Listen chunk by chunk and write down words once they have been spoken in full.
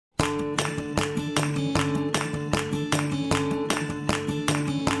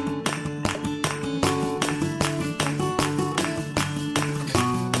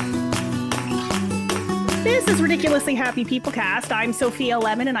Ridiculously Happy People Cast. I'm Sophia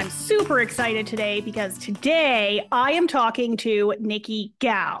Lemon, and I'm super excited today because today I am talking to Nikki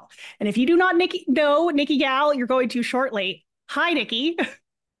Gal. And if you do not know Nikki Gal, you're going to shortly. Hi, Nikki.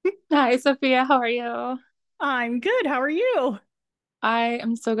 Hi, Sophia. How are you? I'm good. How are you? I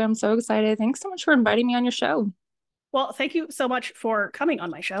am so good. I'm so excited. Thanks so much for inviting me on your show. Well, thank you so much for coming on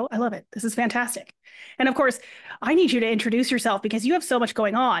my show. I love it. This is fantastic. And of course, I need you to introduce yourself because you have so much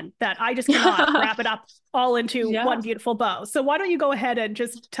going on that I just cannot wrap it up all into Yeah. one beautiful bow. So why don't you go ahead and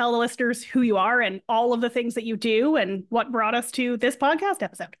just tell the listeners who you are and all of the things that you do and what brought us to this podcast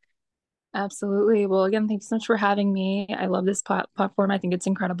episode? Absolutely. Well, again, thanks so much for having me. I love this platform. I think it's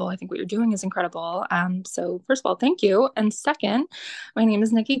incredible. I think what you're doing is incredible. So first of all, thank you. And second, my name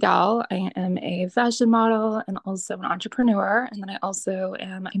is Nikki Gal. I am a fashion model and also an entrepreneur. And then I also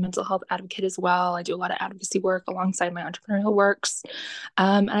am a mental health advocate as well. I do a lot of advocacy work alongside my entrepreneurial works.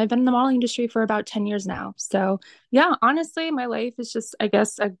 And I've been in the modeling industry for about 10 years now. So yeah, honestly, my life is just, I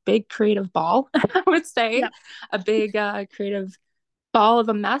guess, a big creative ball, I would say, Yeah. a big creative ball of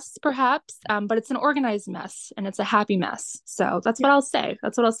a mess, perhaps, but it's an organized mess and it's a happy mess. So that's Yeah. what I'll say.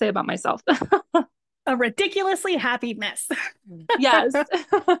 That's what I'll say about myself. A ridiculously happy mess. Yes.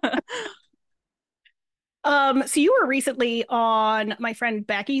 So you were recently on my friend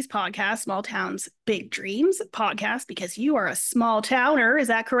Becky's podcast, Small Towns, Big Dreams podcast, because you are a small towner. Is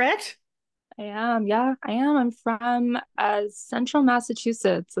that correct? I am. Yeah, I am. I'm from central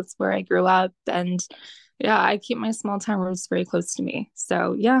Massachusetts. That's where I grew up. And yeah, I keep my small town roots very close to me.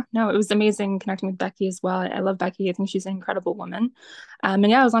 So yeah, no, it was amazing connecting with Becky as well. I love Becky. I think she's an incredible woman. And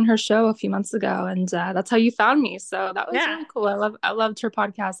yeah, I was on her show a few months ago, and that's how you found me. So that was Yeah. really cool. I loved her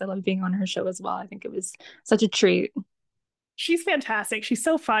podcast. I loved being on her show as well. I think it was such a treat. She's fantastic. She's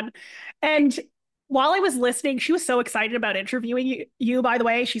so fun. And while I was listening, she was so excited about interviewing you, by the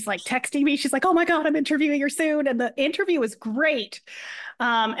way. She's like texting me. She's like, oh my God, I'm interviewing her soon. And the interview was great.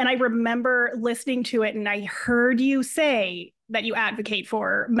 And I remember listening to it and I heard you say that you advocate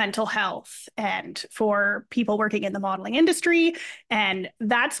for mental health and for people working in the modeling industry. And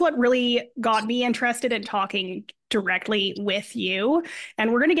that's what really got me interested in talking directly with you.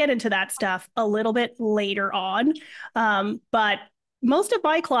 And we're going to get into that stuff a little bit later on. But most of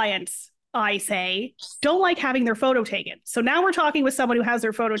my clients, I say, don't like having their photo taken. So now we're talking with someone who has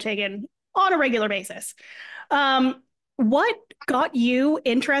their photo taken on a regular basis. What got you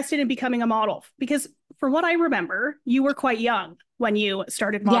interested in becoming a model? Because from what I remember, you were quite young when you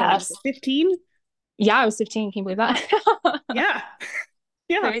started modeling. Was Yes. it 15? Yeah, I was 15. Can you believe that? Yeah.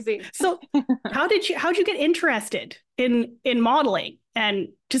 Yeah. Crazy. So how'd you get interested in modeling? And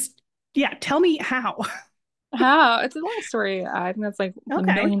just yeah, tell me how. How? It's a long story. I think that's like the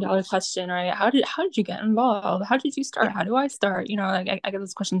Okay. $1 million question, right? How did you get involved? How did you start? Yeah. How do I start? Like I get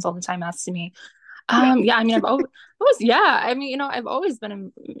those questions all the time asked to me. Yeah. Yeah, I mean, yeah, I mean, I've always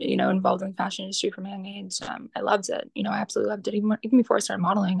been, involved in the fashion industry from a young age. I loved it. I absolutely loved it. Even before I started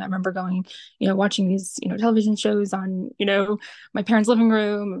modeling, I remember going, watching these, television shows on, my parents' living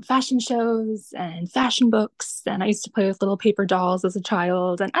room, fashion shows and fashion books. And I used to play with little paper dolls as a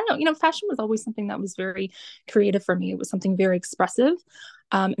child. And I don't know, fashion was always something that was very creative for me. It was something very expressive,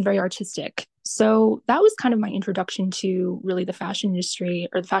 and very artistic. So that was kind of my introduction to really the fashion industry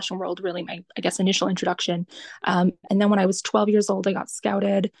or the fashion world, really my, I guess, initial introduction. And then when I was 12 years old, I got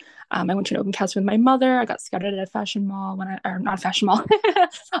scouted. I went to an open cast with my mother. I got scouted at a fashion mall or not a fashion mall,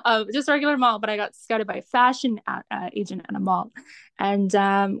 just a regular mall, but I got scouted by a fashion agent at a mall. And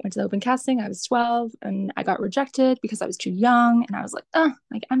went to the open casting. I was 12 and I got rejected because I was too young. And I was like, oh,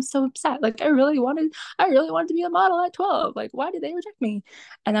 like, I'm so upset. Like, I really wanted to be a model at 12. Like, why did they reject me?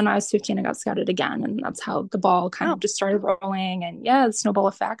 And then when I was 15, I got scouted again. And that's how the ball kind Oh, of just started rolling. And yeah, the snowball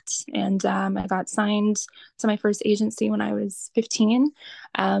effect. And I got signed to my first agency when I was 15.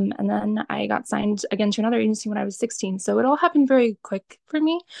 And then I got signed again to another agency when I was 16. So it all happened very quick for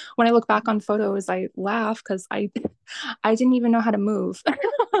me. When I look back on photos, I laugh because I didn't even know how to move.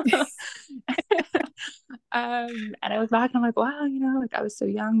 And I look back and I'm like, wow, like I was so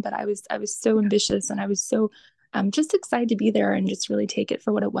young, but I was so ambitious and I was so just excited to be there and just really take it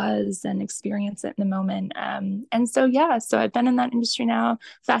for what it was and experience it in the moment. And so, yeah, so I've been in that industry now,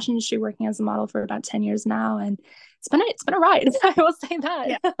 fashion industry, working as a model for about 10 years now. And it's been a ride. I will say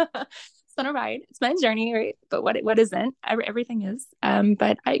yeah. that. It's been a ride. It's been a journey, right? But what isn't? Everything is.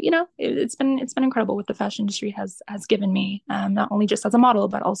 But it's been incredible what the fashion industry has given me, not only just as a model,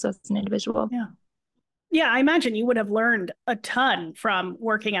 but also as an individual. Yeah. Yeah, I imagine you would have learned a ton from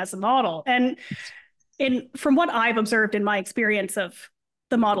working as a model. And from what I've observed in my experience of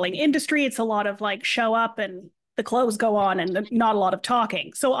the modeling industry, it's a lot of like show up and the clothes go on and not a lot of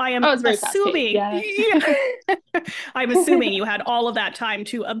talking. So I Oh, am it's very fast paced. assuming, Yeah. yeah, I'm assuming you had all of that time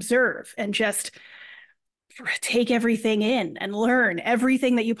to observe and just take everything in and learn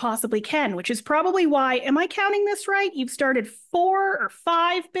everything that you possibly can, which is probably why, am I counting this right? You've started 4 or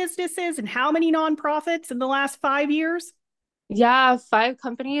 5 businesses and how many nonprofits in the last 5 years? Yeah, 5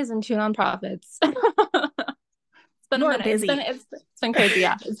 companies and 2 nonprofits. It's been a You are minute. busy. It's been crazy.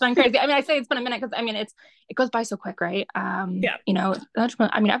 Yeah, it's been crazy. I mean, I say it's been a minute because I mean it goes by so quick, right? Yeah.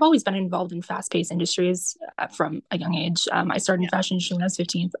 I mean, I've always been involved in fast-paced industries from a young age. I started in Yeah. fashion industry when I was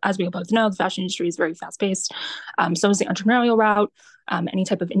 15. As we both know, the fashion industry is very fast-paced. So is the entrepreneurial route. Any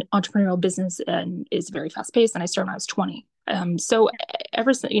type of entrepreneurial business is very fast-paced, and I started when I was 20. So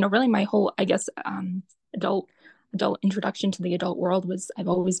ever since, really my whole, I guess, adult introduction to the adult world was I've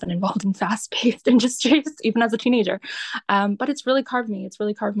always been involved in fast-paced industries, even as a teenager. But it's really carved me. It's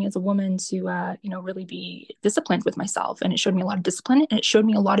really carved me as a woman to, really be disciplined with myself. And it showed me a lot of discipline and it showed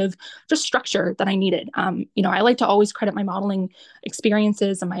me a lot of just structure that I needed. I like to always credit my modeling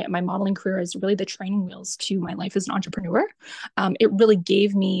experiences and my modeling career as really the training wheels to my life as an entrepreneur. It really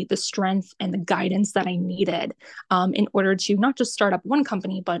gave me the strength and the guidance that I needed in order to not just start up one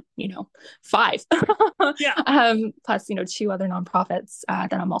company, but, 5. Yeah. Plus 2 other nonprofits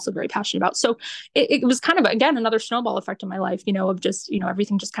that I'm also very passionate about. So it was kind of again another snowball effect in my life, of just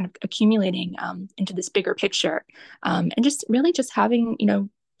everything just kind of accumulating into this bigger picture, and just really just having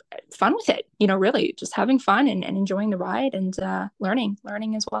fun with it. Really just having fun and enjoying the ride and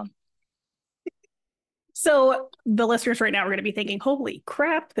learning as well. So the listeners right now are going to be thinking, holy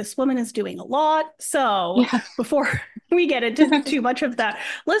crap, this woman is doing a lot. So Yeah. before we get into too much of that,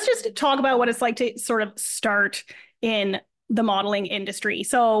 let's just talk about what it's like to sort of start in the modeling industry.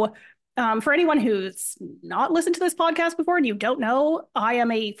 So for anyone who's not listened to this podcast before and you don't know, I am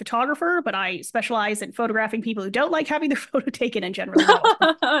a photographer, but I specialize in photographing people who don't like having their photo taken and generally models.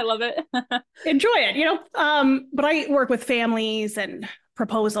 I love it. Enjoy it, but I work with families and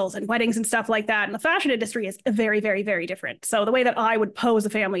proposals and weddings and stuff like that. And the fashion industry is very, very, very different. So the way that I would pose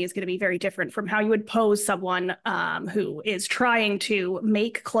a family is going to be very different from how you would pose someone who is trying to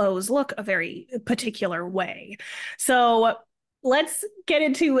make clothes look a very particular way. So let's get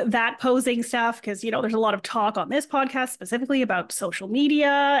into that posing stuff because there's a lot of talk on this podcast specifically about social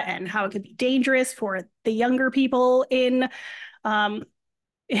media and how it could be dangerous for the younger people um,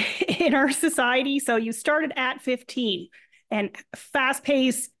 in our society. So you started at 15 and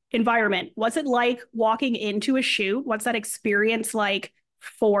fast-paced environment. What's it like walking into a shoot? What's that experience like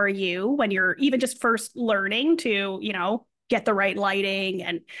for you when you're even just first learning to, get the right lighting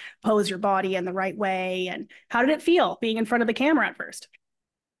and pose your body in the right way? And how did it feel being in front of the camera at first?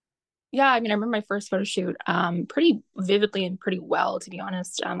 Yeah, I mean, I remember my first photo shoot pretty vividly and pretty well, to be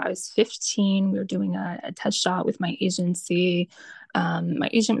honest. I was 15. We were doing a test shot with my agency. My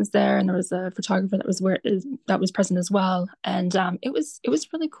agent was there, and there was a photographer that was present as well. And it was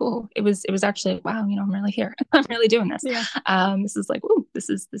really cool. It was actually wow, I'm really here. I'm really doing this. Yeah. This is like, ooh, this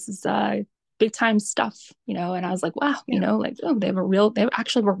is big time stuff, and I was like, wow, Yeah. like, oh, they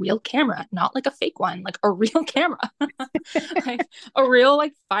actually have a real camera, not like a fake one, like a real camera, like a real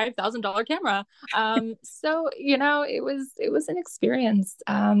like $5,000 camera. So it was an experience.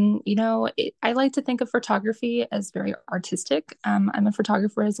 I like to think of photography as very artistic. I'm a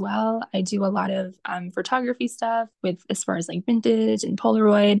photographer as well. I do a lot of photography stuff with as far as like vintage and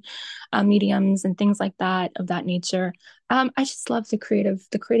Polaroid mediums and things like that of that nature. I just love the creative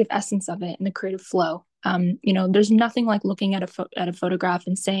essence of it and the creative flow. There's nothing like looking at a photograph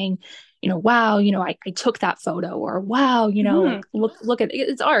and saying, wow, I took that photo, or wow, Mhm. like look at it.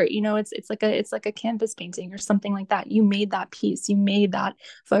 It's art, it's like a canvas painting or something like that. You made that piece, you made that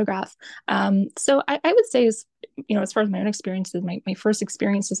photograph. So I would say as far as my own experiences, my first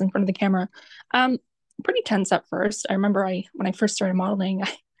experiences in front of the camera, pretty tense at first. I remember when I first started modeling,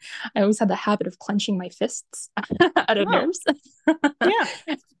 I always had the habit of clenching my fists out of Oh, nerves.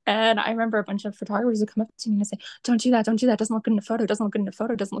 yeah. And I remember a bunch of photographers would come up to me and say, don't do that, don't do that. It doesn't look good in a photo, it doesn't look good in a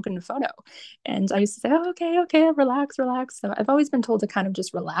photo, it doesn't look good in a photo. And I used to say, oh, okay, okay, relax, relax. So I've always been told to kind of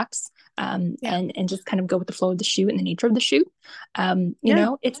just relax, Yeah. and just kind of go with the flow of the shoot and the nature of the shoot.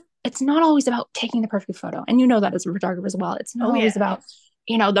 Yeah. It's not always about taking the perfect photo. And that as a photographer as well. It's not Oh, always yeah. about,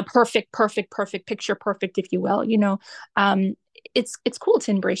 the perfect picture, perfect, if you will. it's cool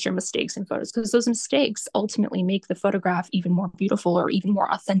to embrace your mistakes in photos, because those mistakes ultimately make the photograph even more beautiful or even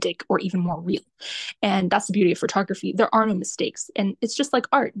more authentic or even more real. And that's the beauty of photography. There are no mistakes, and it's just like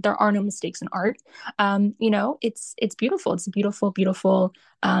art. There are no mistakes in art. It's beautiful. It's a beautiful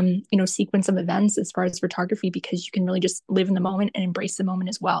sequence of events as far as photography, because you can really just live in the moment and embrace the moment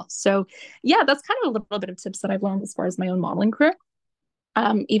as well. So yeah, that's kind of a little bit of tips that I've learned as far as my own modeling career.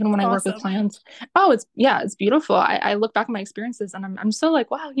 Even when I work with Awesome. clients. Oh, it's beautiful. I look back at my experiences and I'm so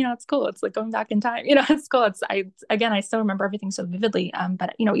like, wow, it's cool. It's like going back in time, it's cool. I still remember everything so vividly.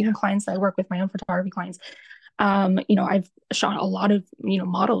 But even Yeah. clients that I work with, my own photography clients, I've shot a lot of,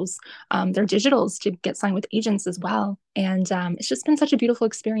 models, their digitals to get signed with agents as well. And it's just been such a beautiful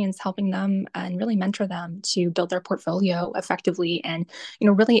experience helping them and really mentor them to build their portfolio effectively and,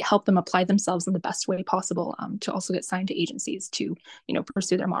 really help them apply themselves in the best way possible, to also get signed to agencies to,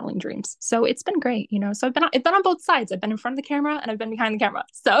 pursue their modeling dreams. So it's been great, So I've been on both sides. I've been in front of the camera and I've been behind the camera.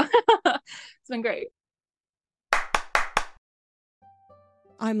 So it's been great.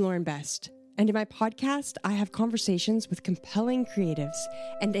 I'm Lauren Best, and in my podcast, I have conversations with compelling creatives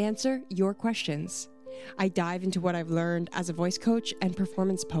and answer your questions. I dive into what I've learned as a voice coach and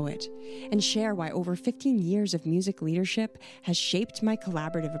performance poet, and share why over 15 years of music leadership has shaped my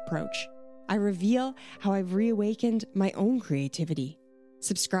collaborative approach. I reveal how I've reawakened my own creativity.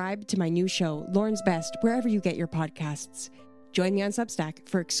 Subscribe to my new show, Lauren's Best, wherever you get your podcasts. Join me on Substack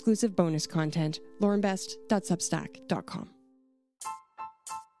for exclusive bonus content, laurenbest.substack.com.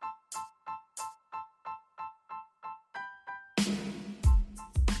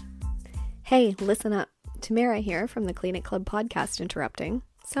 Hey, listen up. Tamara here from the Clean It Club podcast interrupting.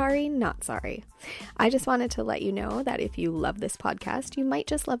 Sorry, not sorry. I just wanted to let you know that if you love this podcast, you might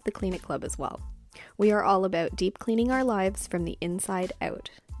just love the Clean It Club as well. We are all about deep cleaning our lives from the inside out,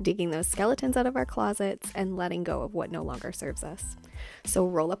 digging those skeletons out of our closets and letting go of what no longer serves us. So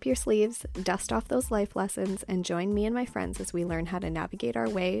roll up your sleeves, dust off those life lessons, and join me and my friends as we learn how to navigate our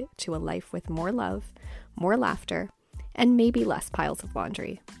way to a life with more love, more laughter, and maybe less piles of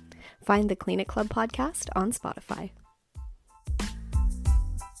laundry. Find the Clean It Club podcast on Spotify.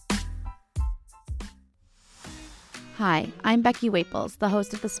 Hi, I'm Becky Waples, the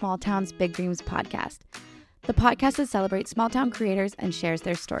host of the Small Towns Big Dreams podcast. The podcast that celebrates small town creators and shares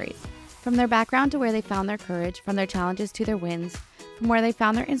their stories. From their background to where they found their courage, from their challenges to their wins, from where they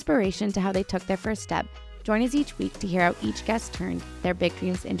found their inspiration to how they took their first step. Join us each week to hear how each guest turned their big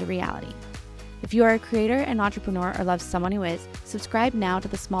dreams into reality. If you are a creator, an entrepreneur, or love someone who is, subscribe now to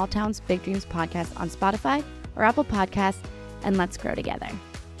the Small Towns Big Dreams podcast on Spotify or Apple Podcasts, and let's grow together.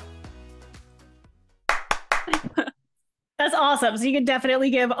 That's awesome. So you can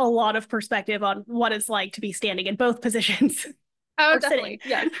definitely give a lot of perspective on what it's like to be standing in both positions. Oh, Or definitely.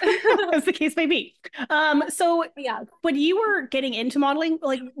 sitting, Yes. as the case may be. So Yeah. when you were getting into modeling,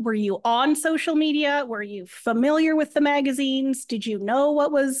 like, were you on social media? Were you familiar with the magazines? Did you know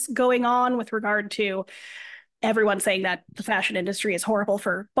what was going on with regard to everyone saying that the fashion industry is horrible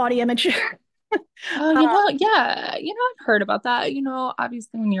for body image? Oh, yeah, I've heard about that.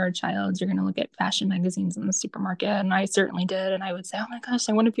 Obviously, when you're a child, you're going to look at fashion magazines in the supermarket, and I certainly did. And I would say, oh my gosh,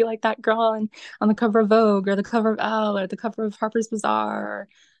 I want to be like that girl and on the cover of Vogue or the cover of Elle or the cover of Harper's Bazaar or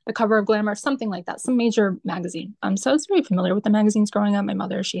the cover of Glamour, something like that, some major magazine. So I was very familiar with the magazines growing up. My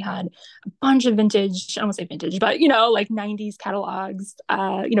mother, she had a bunch of vintage, I don't want to say vintage, but like 90s catalogs,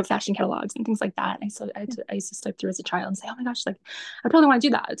 fashion catalogs and things like that. And I used to slip through as a child and say, oh my gosh, like I totally want to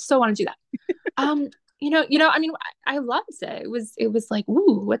do that. I so want to do that. I mean, I loved it. It was like,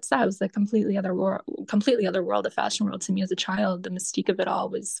 ooh, what's that? It was like completely other world, the fashion world to me as a child. The mystique of it all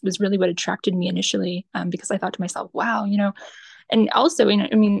was really what attracted me initially, because I thought to myself, wow, and also,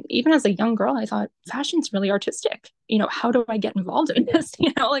 I mean, even as a young girl, I thought fashion's really artistic. How do I get involved in this?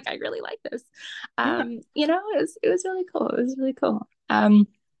 Like I really like this. It was really cool. It was really cool.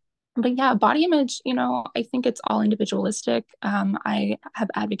 But yeah, body image, I think it's all individualistic. I have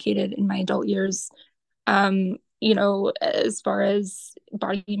advocated in my adult years, as far as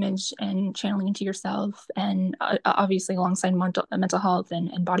body image and channeling into yourself, and obviously alongside mental health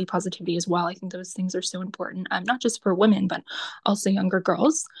and body positivity as well. I think those things are so important, not just for women, but also younger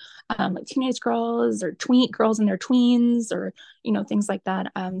girls, like teenage girls or girls in their tweens or, things like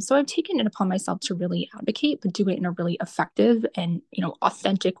that. So I've taken it upon myself to really advocate, but do it in a really effective and,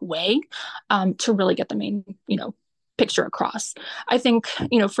 authentic way, to really get the main, picture across. I think,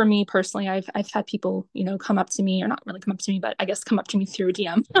 for me personally, I've had people, come up to me, or not really come up to me, but I guess come up to me through a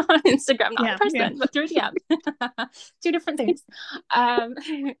DM on Instagram, not in person, but through a DM. Two different things.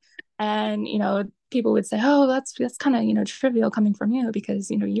 And, people would say, oh, that's kind of, trivial coming from you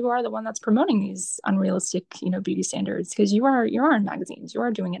because, you are the one that's promoting these unrealistic, beauty standards because you are in magazines, you are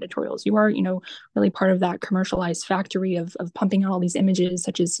doing editorials, you are, really part of that commercialized factory of pumping out all these images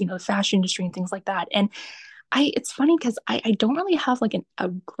such as, the fashion industry and things like that. And it's funny because I don't really have like a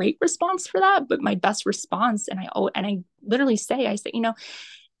great response for that, but my best response, and I literally say,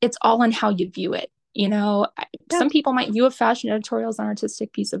 it's all in how you view it. Some people might view a fashion editorial as an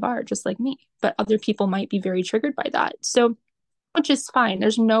artistic piece of art, just like me, but other people might be very triggered by that. So, which is fine.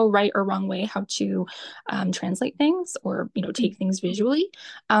 There's no right or wrong way how to translate things or, take things visually.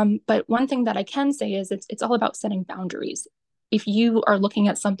 But one thing that I can say is it's all about setting boundaries. If you are looking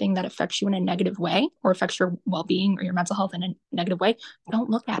at something that affects you in a negative way or affects your well-being or your mental health in a negative way, don't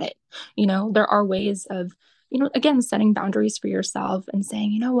look at it. There are ways of, again, setting boundaries for yourself and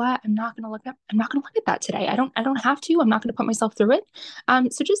saying, you know what, I'm not going to look at that today. I don't have to. I'm not going to put myself through it.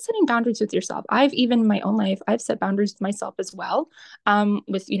 So just setting boundaries with yourself. I've even in my own life, I've set boundaries with myself as well.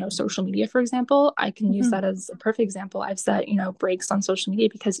 With social media, for example, I can use that as a perfect example. I've set breaks on social media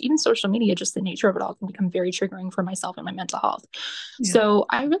because even social media, just the nature of it all, can become very triggering for myself and my mental health. Yeah. So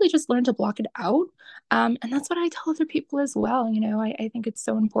I really just learned to block it out. And that's what I tell other people as well. I think it's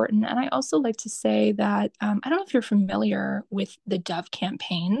so important. And I also like to say that I don't know if you're familiar with the Dove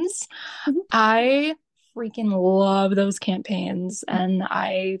campaigns. I freaking love those campaigns. And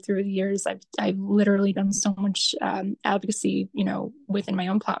through the years, I've literally done so much advocacy, within my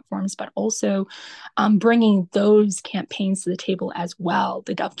own platforms, but also bringing those campaigns to the table as well,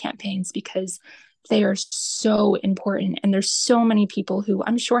 the Dove campaigns, because they are so important. And there's so many people who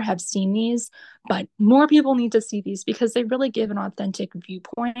I'm sure have seen these, but more people need to see these because they really give an authentic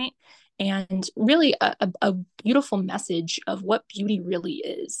viewpoint and really a beautiful message of what beauty really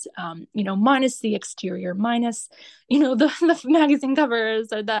is, minus the exterior, minus, the magazine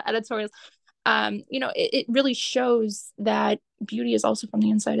covers or the editorials. It really shows that beauty is also from the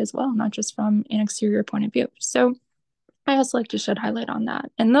inside as well, not just from an exterior point of view. So I also like to shed highlight on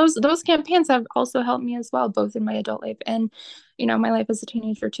that. And those campaigns have also helped me as well, both in my adult life and, my life as a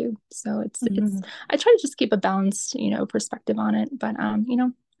teenager too. So it's I try to just keep a balanced, perspective on it. But,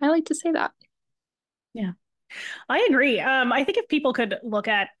 I like to say that. Yeah, I agree. I think if people could look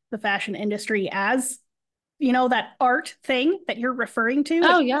at the fashion industry as, that art thing that you're referring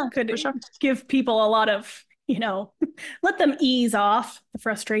to, could for sure. give people a lot of, let them ease off the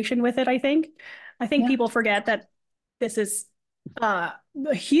frustration with it. I think people forget that this is a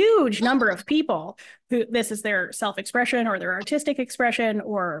huge number of people who this is their self-expression or their artistic expression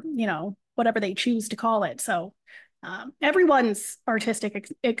or, whatever they choose to call it. So everyone's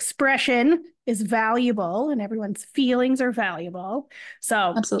artistic expression is valuable and everyone's feelings are valuable. So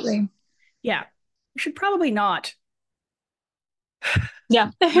absolutely. Yeah, we should probably not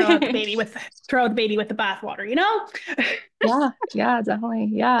throw the baby with the bathwater, yeah, definitely.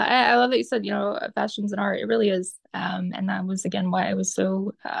 Yeah, I love that you said, fashion's an art. It really is. And that was, again, why I was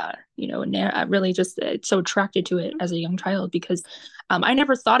so, really just so attracted to it as a young child, because I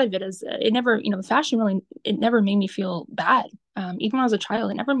never thought of it as, it never, fashion really, it never made me feel bad. Even when I was a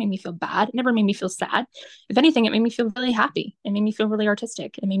child, it never made me feel bad. It never made me feel sad. If anything, it made me feel really happy. It made me feel really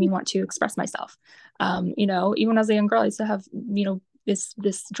artistic. It made me want to express myself. Even as a young girl, I used to have,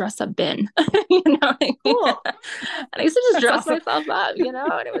 this dress up bin, cool. And I used to just dress myself up,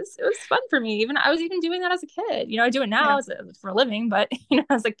 and it was fun for me. I was even doing that as a kid. I do it now for a living, but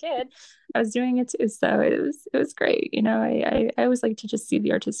as a kid, I was doing it too. So it was great. I always like to just see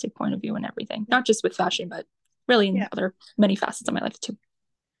the artistic point of view and everything, not just with fashion, but really in other many facets of my life too.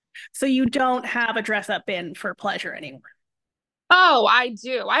 So you don't have a dress up bin for pleasure anymore? Oh, I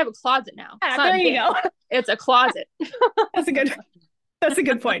do. I have a closet now. There you go. It's a closet. That's a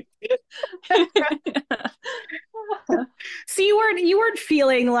good point. So you weren't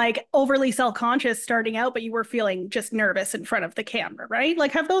feeling like overly self-conscious starting out, but you were feeling just nervous in front of the camera, right?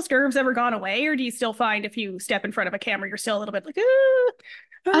 Like, have those nerves ever gone away, or do you still find if you step in front of a camera, you're still a little bit like,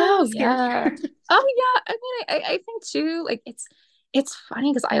 oh yeah. I mean, I think too, like it's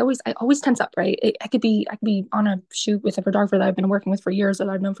funny because I always tense up, right? I could be on a shoot with a photographer that I've been working with for years, that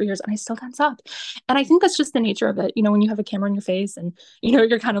I've known for years, and I still tense up. And I think that's just the nature of it. When you have a camera in your face and,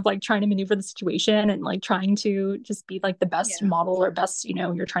 you're kind of like trying to maneuver the situation and like trying to just be like the best model or best,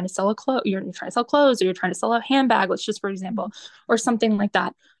 you're trying to sell you're trying to sell clothes or you're trying to sell a handbag, let's just, for example, or something like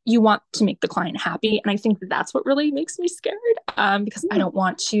that. you want to make the client happy. And I think that's what really makes me scared, because I don't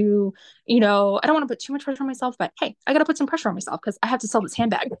want to, I don't want to put too much pressure on myself, but hey, I got to put some pressure on myself because I have to sell this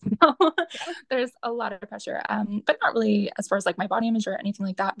handbag. There's a lot of pressure, but not really as far as like my body image or anything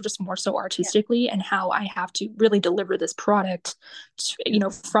like that, but just more so artistically and how I have to really deliver this product,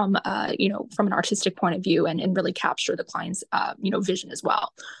 from an artistic point of view and really capture the client's, vision as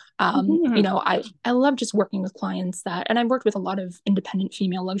well. I love just working with clients and I've worked with a lot of independent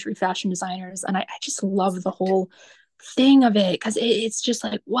female luxury fashion designers, and I just love the whole thing of it because it's just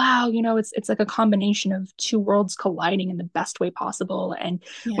like, wow, it's like a combination of two worlds colliding in the best way possible. And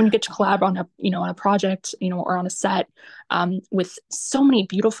when you get to collab on a project, or on a set, with so many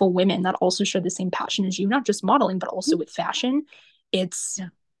beautiful women that also share the same passion as you, not just modeling, but also with fashion, it's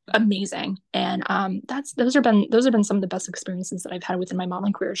amazing. And those have been some of the best experiences that I've had within my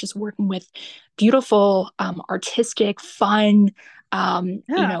modeling career, is just working with beautiful, artistic, fun,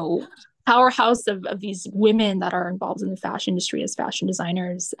 powerhouse of these women that are involved in the fashion industry as fashion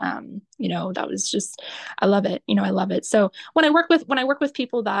designers. That was just, I love it. I love it. So when I work with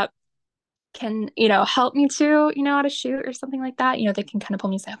people that can, help me to, how to shoot or something like that, they can kind of pull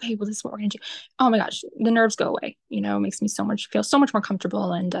me and say, okay, well, this is what we're gonna do. Oh my gosh, the nerves go away. It makes me feel so much more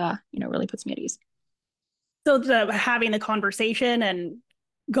comfortable, and really puts me at ease. So having the conversation and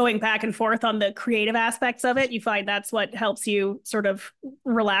going back and forth on the creative aspects of it, you find that's what helps you sort of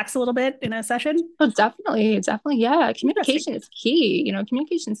relax a little bit in a session? Oh, definitely. Yeah. Communication is key.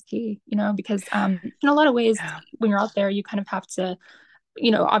 Communication is key, because in a lot of ways, when you're out there, you kind of have to,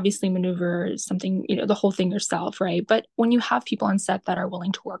 obviously maneuver something, the whole thing yourself, right? But when you have people on set that are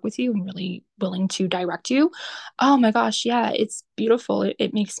willing to work with you and really willing to direct you, oh my gosh, yeah, it's beautiful.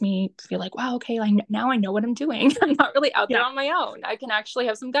 It makes me feel like, wow, okay, now I know what I'm doing. I'm not really out there on my own. I can actually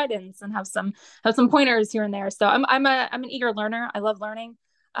have some guidance and have some pointers here and there. So I'm an eager learner. I love learning.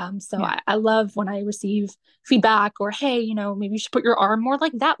 I love when I receive feedback, or, hey, maybe you should put your arm more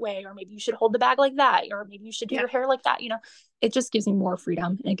like that way, or maybe you should hold the bag like that, or maybe you should do your hair like that. It just gives me more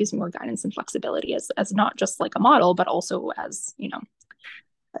freedom, and it gives me more guidance and flexibility as not just like a model, but also as,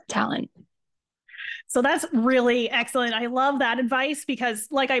 talent. So that's really excellent. I love that advice because,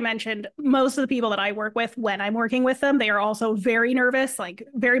 like I mentioned, most of the people that I work with, when I'm working with them, they are also very nervous, like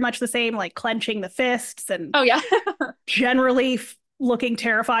very much the same, like clenching the fists and generally looking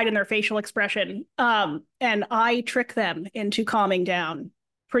terrified in their facial expression. And I trick them into calming down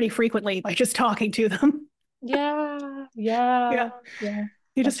pretty frequently by just talking to them. Yeah. You're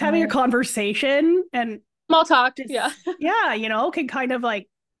just having a conversation and small talk. Can kind of like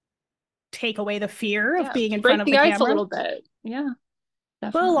take away the fear of being in front of the ice camera a little bit. Yeah.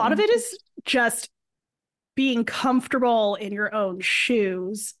 Definitely. But a lot of it is just being comfortable in your own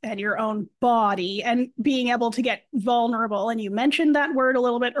shoes and your own body and being able to get vulnerable. And you mentioned that word a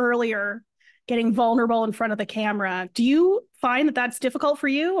little bit earlier, getting vulnerable in front of the camera. Do you find that that's difficult for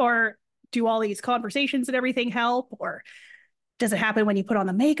you, or do all these conversations and everything help? Or does it happen when you put on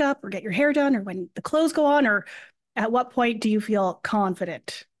the makeup or get your hair done, or when the clothes go on, or at what point do you feel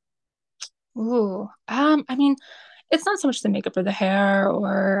confident? Ooh, I mean, it's not so much the makeup or the hair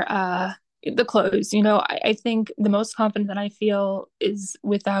or the clothes. I think the most confident that I feel is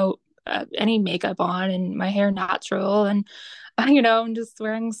without any makeup on and my hair natural, and I'm just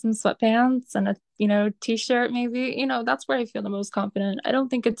wearing some sweatpants and a t-shirt maybe. That's where I feel the most confident. I don't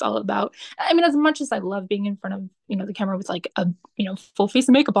think it's all about, I mean, as much as I love being in front of the camera with like a full face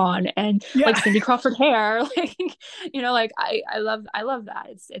of makeup on and like Cindy Crawford hair, I love that.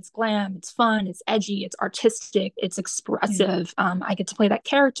 It's glam, it's fun, it's edgy, it's artistic, it's expressive. I get to play that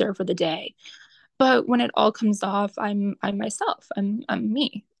character for the day. But when it all comes off, I'm myself. I'm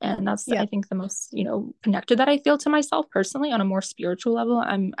me, and that's I think the most connected that I feel to myself personally on a more spiritual level.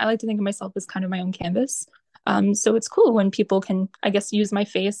 I like to think of myself as kind of my own canvas. So it's cool when people can, I guess, use my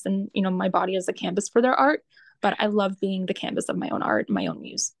face and my body as a canvas for their art. But I love being the canvas of my own art, my own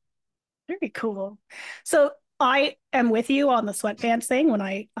muse. Very cool. So I am with you on the sweatpants thing. When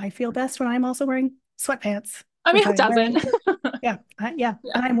I feel best when I'm also wearing sweatpants. I mean, who doesn't? And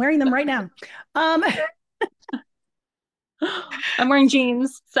I'm wearing them right now. I'm wearing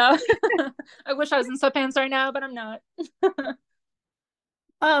jeans, so I wish I was in sweatpants right now, but I'm not.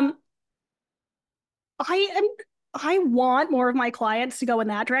 I want more of my clients to go in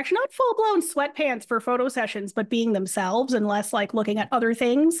that direction, not full-blown sweatpants for photo sessions, but being themselves and less like looking at other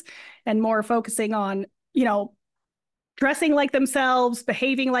things and more focusing on, dressing like themselves,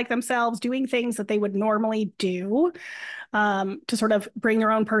 behaving like themselves, doing things that they would normally do, to sort of bring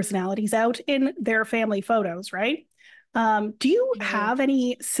their own personalities out in their family photos, right? Do you have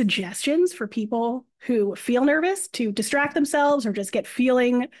any suggestions for people who feel nervous to distract themselves or just get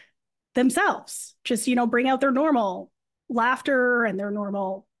feeling themselves? Just, bring out their normal laughter and their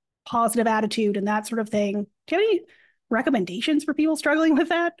normal positive attitude and that sort of thing. Do you have any recommendations for people struggling with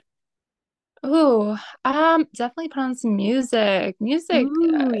that? Oh, definitely put on some music. Music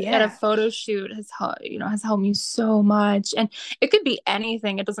Ooh, at a yeah. photo shoot has helped me so much. And it could be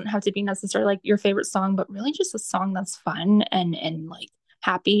anything. It doesn't have to be necessarily like your favorite song, but really just a song that's fun and like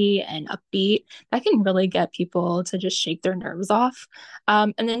happy and upbeat. That can really get people to just shake their nerves off.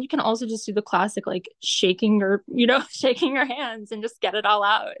 And then you can also just do the classic like shaking your, shaking your hands and just get it all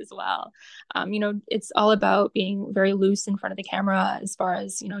out as well. It's all about being very loose in front of the camera as far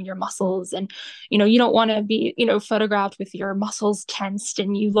as, your muscles and you don't want to be, photographed with your muscles tensed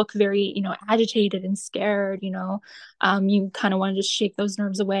and you look very, agitated and scared, you kind of want to just shake those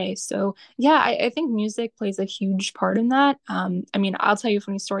nerves away. So yeah, I think music plays a huge part in that. I mean, I'll tell you a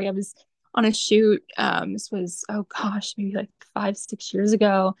funny story. I was on a shoot. This was, oh gosh, maybe like 5, 6 years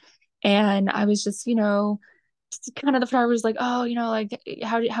ago. And I was just, kind of the photographer was like, oh, like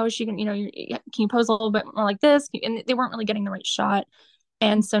how is she gonna, can you pose a little bit more like this? And they weren't really getting the right shot.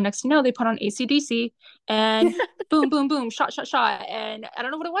 And so next, they put on AC/DC and boom, boom, boom, shot, shot, shot. And I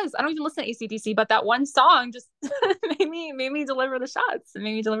don't know what it was. I don't even listen to AC/DC, but that one song just made me deliver the shots and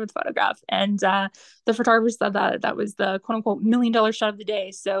made me deliver the photograph. And the photographer said that was the quote unquote $1 million shot of the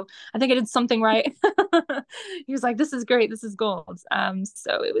day. So I think I did something right. He was like, "This is great. This is gold."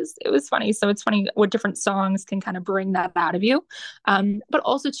 So it was funny. So it's funny what different songs can kind of bring that out of you. But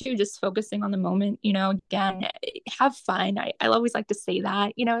also too, just focusing on the moment. Again, have fun. I always like to say that.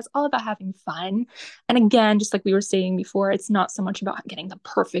 It's all about having fun. And again, just like we were saying before, it's not so much about getting the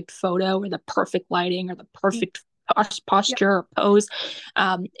perfect photo or the perfect lighting or the perfect Yep. posture or pose.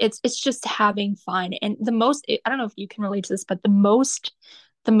 It's just having fun. And I don't know if you can relate to this, but the most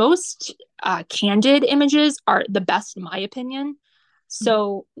candid images are the best, in my opinion.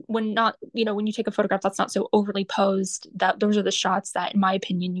 So when you take a photograph that's not so overly posed, that those are the shots that, in my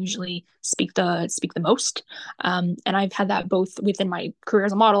opinion, usually speak the most. And I've had that both within my career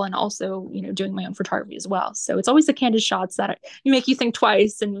as a model and also, doing my own photography as well. So it's always the candid shots that you make you think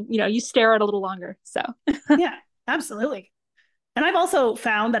twice and, you stare at a little longer. So Yeah, absolutely. And I've also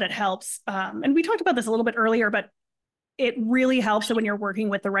found that it helps. And we talked about this a little bit earlier, but it really helps when you're working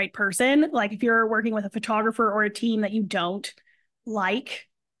with the right person. Like if you're working with a photographer or a team that you don't like,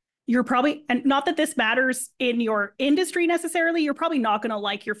 you're probably, and not that this matters in your industry necessarily, you're probably not going to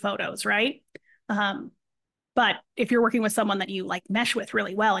like your photos, right? Um, but if you're working with someone that you like mesh with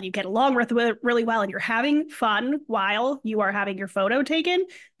really well and you get along with really well and you're having fun while you are having your photo taken,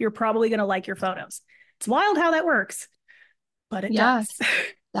 you're probably going to like your photos. It's wild how that works, but it yeah, does.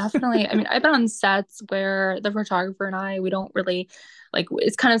 definitely. I mean, I've been on sets where the photographer and we don't really like,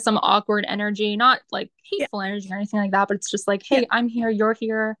 it's kind of some awkward energy, not like Yeah. hateful energy or anything like that, but it's just like, Yeah. hey, I'm here, you're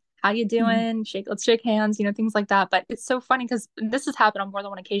here. How you Mhm. doing? Let's shake hands, things like that. But it's so funny because this has happened on more than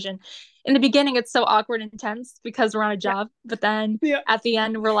one occasion. In the beginning, it's so awkward and tense because we're on a Yeah. job, but then Yeah. at the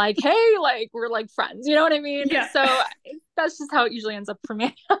end, we're like, hey, like we're like friends. You know what I mean? Yeah. So that's just how it usually ends up for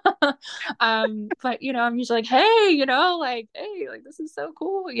me. But I'm usually like, hey, like, hey, like this is so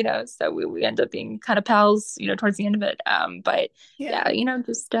cool, so we end up being kind of pals, towards the end of it. But Yeah. yeah,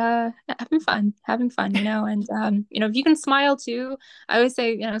 just having fun, and if you can smile too, I always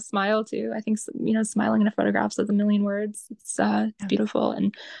say, smile too. I think, smiling in a photograph says a million words. It's beautiful.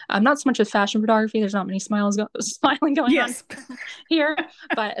 And not so much with fashion photography, there's not many smiling going on Yes. here,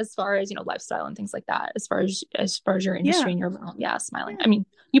 but as far as lifestyle and things like that, as far as your industry Yeah. and your realm, yeah, smiling. Yeah. I mean,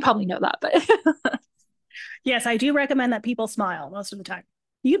 you probably know that, but Yes, I do recommend that people smile most of the time.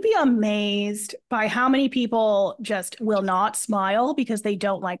 You'd be amazed by how many people just will not smile because they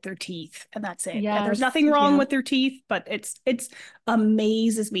don't like their teeth, and that's it. And there's yes, nothing wrong yeah, with their teeth, but it's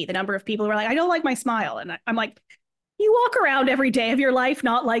amazes me the number of people who are like, I don't like my smile, and I'm like, you walk around every day of your life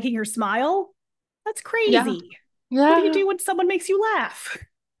not liking your smile? That's yeah, crazy. What do you yeah. do when someone makes you laugh?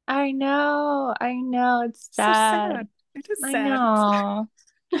 I know, it's So sad. sad. It is I sad. know.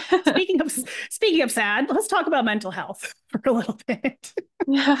 Speaking of sad, let's talk about mental health for a little bit.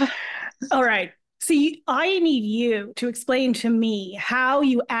 Yeah. All right. See, I need you to explain to me how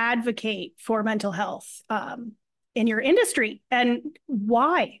you advocate for mental health in your industry and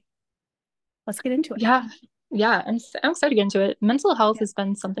why. Let's get into it. Yeah. Yeah, I'm excited to get into it. Mental health Yeah. has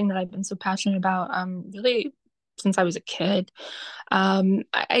been something that I've been so passionate about, really since I was a kid.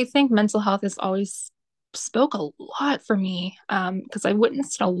 I think mental health has always spoke a lot for me, because I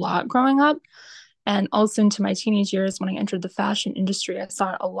witnessed it a lot growing up. And also into my teenage years when I entered the fashion industry, I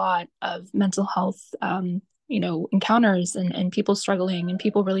saw a lot of mental health, encounters and people struggling and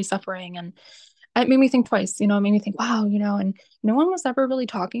people really suffering. And it made me think twice. It made me think, wow, and no one was ever really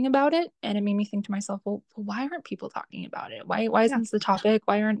talking about it. And it made me think to myself, well, why aren't people talking about it? Why isn't this the topic?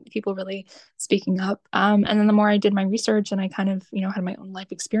 Why aren't people really speaking up? And then the more I did my research and I kind of, had my own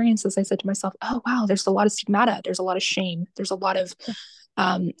life experiences, I said to myself, oh, wow, there's a lot of stigmata. There's a lot of shame. There's a lot of,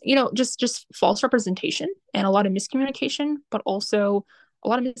 just false representation and a lot of miscommunication, but also a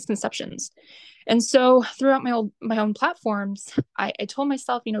lot of misconceptions. And so throughout my own platforms, I told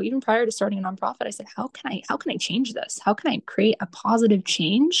myself, even prior to starting a nonprofit, I said, how can I change this? How can I create a positive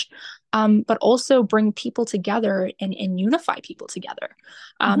change, but also bring people together and unify people together?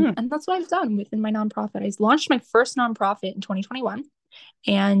 And that's what I've done within my nonprofit. I launched my first nonprofit in 2021.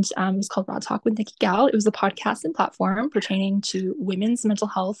 And it was called Raw Talk with Nikki Gal. It was a podcast and platform pertaining to women's mental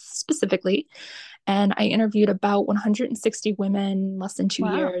health specifically. And I interviewed about 160 women in less than 2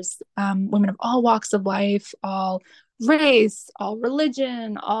 years, women of all walks of life, all race, all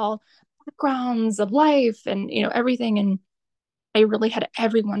religion, all backgrounds of life, and everything. And I really had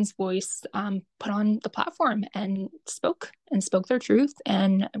everyone's voice put on the platform and spoke their truth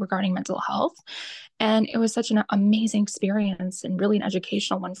and regarding mental health. And it was such an amazing experience and really an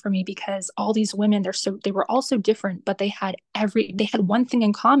educational one for me, because all these women, they were all so different, but they had one thing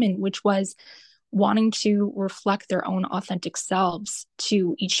in common, which was wanting to reflect their own authentic selves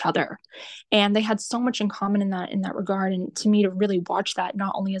to each other. And they had so much in common in that regard. And to me, to really watch that,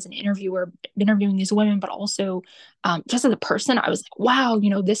 not only as an interviewer interviewing these women, but also just as a person, I was like, wow,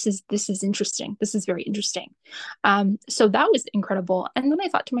 this is interesting. This is very interesting. So that was incredible. And then I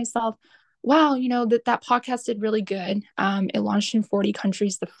thought to myself, wow, that podcast did really good. It launched in 40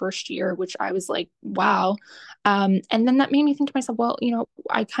 countries the first year, which I was like, wow. And then that made me think to myself, well,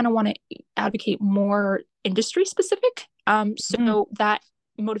 I kind of want to advocate more industry specific. So that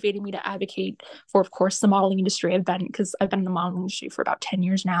motivated me to advocate for, of course, the modeling industry. I've been in the modeling industry for about 10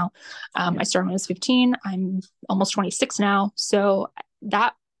 years now. I started when I was 15. I'm almost 26 now. So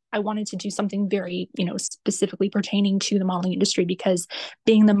that I wanted to do something very, specifically pertaining to the modeling industry, because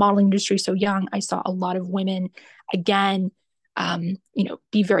being in the modeling industry so young, I saw a lot of women, again,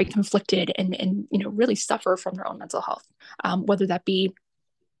 be very conflicted and really suffer from their own mental health, whether that be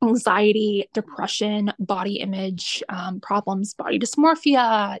anxiety, depression, body image problems, body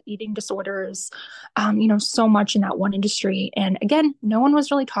dysmorphia, eating disorders, so much in that one industry. And again, no one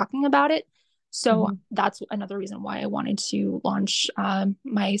was really talking about it. So that's another reason why I wanted to launch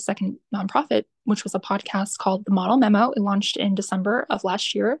my second nonprofit, which was a podcast called The Model Memo. It launched in December of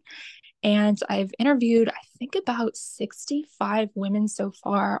last year. And I've interviewed, I think, about 65 women so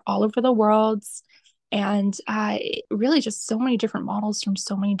far, all over the world. And really just so many different models from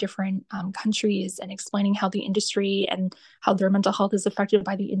so many different countries, and explaining how the industry and how their mental health is affected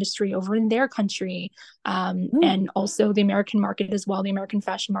by the industry over in their country, and also the American market as well, the American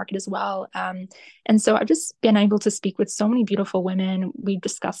fashion market as well. And so I've just been able to speak with so many beautiful women. We've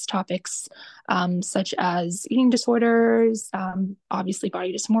discussed topics such as eating disorders, obviously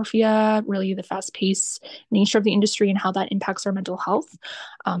body dysmorphia, really the fast-paced nature of the industry and how that impacts our mental health,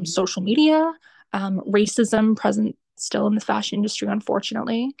 social media, racism present still in the fashion industry,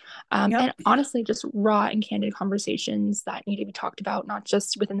 unfortunately. And honestly, just raw and candid conversations that need to be talked about, not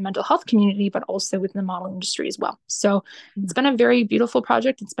just within the mental health community, but also within the modeling industry as well. So it's been a very beautiful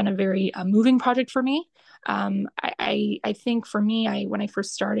project. It's been a very moving project for me. I think for me, when I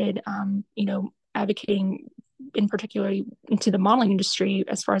first started, advocating in particular into the modeling industry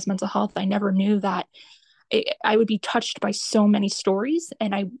as far as mental health, I never knew that I would be touched by so many stories,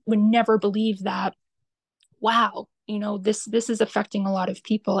 and I would never believe that, wow, this is affecting a lot of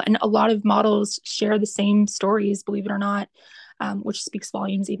people, and a lot of models share the same stories, believe it or not, which speaks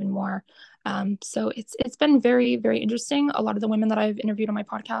volumes even more. So it's been very, very interesting. A lot of the women that I've interviewed on my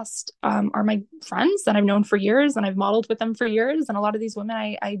podcast are my friends that I've known for years, and I've modeled with them for years. And a lot of these women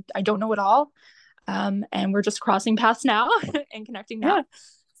I don't know at all, and we're just crossing paths now and connecting now.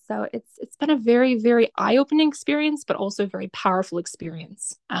 So it's been a very, very eye-opening experience, but also a very powerful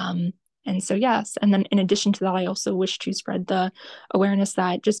experience. And so, yes. And then in addition to that, I also wish to spread the awareness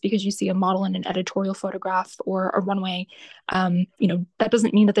that just because you see a model in an editorial photograph or a runway, that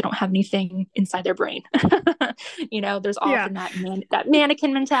doesn't mean that they don't have anything inside their brain. There's often that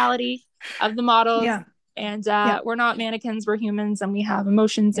mannequin mentality of the models. And we're not mannequins, we're humans, and we have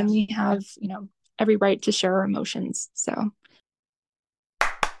emotions, and we have, every right to share our emotions. So.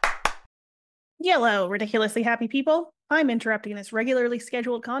 Hello, ridiculously happy people. I'm interrupting this regularly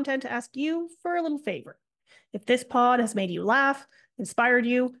scheduled content to ask you for a little favor. If this pod has made you laugh, inspired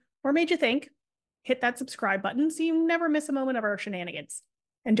you, or made you think, hit that subscribe button so you never miss a moment of our shenanigans.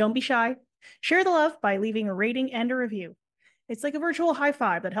 And don't be shy. Share the love by leaving a rating and a review. It's like a virtual high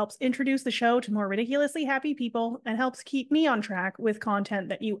five that helps introduce the show to more ridiculously happy people and helps keep me on track with content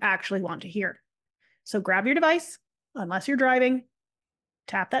that you actually want to hear. So grab your device, unless you're driving,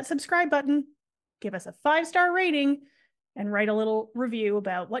 tap that subscribe button, give us a 5-star rating, and write a little review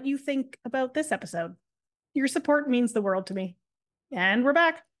about what you think about this episode. Your support means the world to me. And we're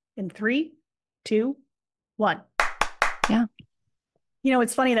back in 3, 2, 1. Yeah. You know,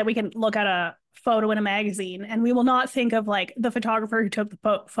 it's funny that we can look at a photo in a magazine and we will not think of like the photographer who took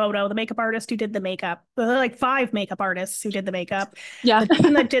the photo, the makeup artist who did the makeup, like 5 makeup artists who did the makeup, Yeah. the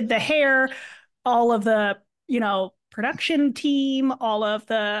team that did the hair, all of the, production team, all of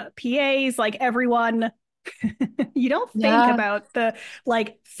the PAs, like everyone. You don't think about the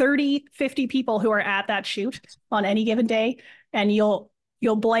like 30, 50 people who are at that shoot on any given day, and you'll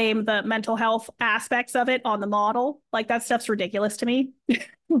blame the mental health aspects of it on the model. Like that stuff's ridiculous to me.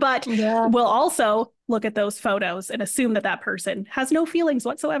 But we'll also look at those photos and assume that that person has no feelings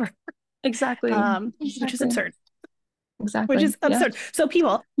whatsoever. Exactly. Which is absurd. Exactly. Which is absurd. So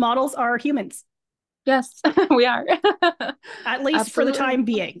people, models are humans. Yes, we are. At least for the time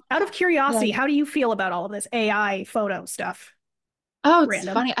being. Out of curiosity, how do you feel about all of this AI photo stuff? Oh, it's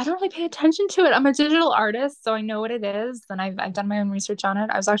funny. I don't really pay attention to it. I'm a digital artist, so I know what it is, and I've done my own research on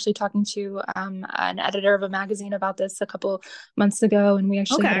it. I was actually talking to an editor of a magazine about this a couple months ago, and we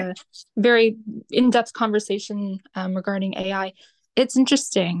actually had a very in-depth conversation regarding AI. It's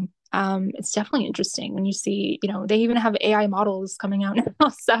interesting. It's definitely interesting when you see, they even have AI models coming out now.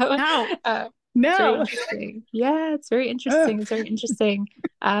 So no. Yeah, it's very interesting. It's very interesting.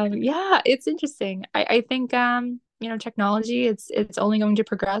 Yeah, it's interesting. I think technology, it's only going to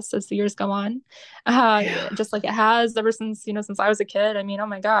progress as the years go on. Just like it has ever since, since I was a kid. I mean, oh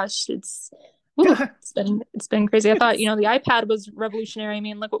my gosh, it's been crazy. I thought, the iPad was revolutionary. I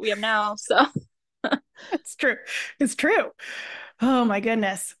mean, look what we have now. So it's true. It's true. Oh my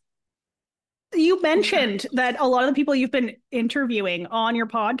goodness. You mentioned that a lot of the people you've been interviewing on your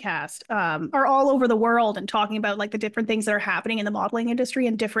podcast are all over the world and talking about like the different things that are happening in the modeling industry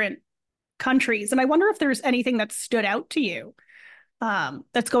in different countries. And I wonder if there's anything that stood out to you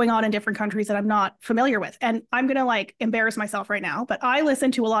that's going on in different countries that I'm not familiar with. And I'm going to like embarrass myself right now, but I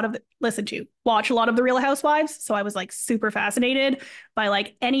watch a lot of the Real Housewives. So I was like super fascinated by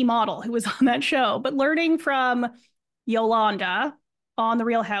like any model who was on that show, but learning from Yolanda on the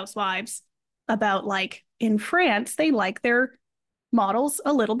Real Housewives about like in France, they like their models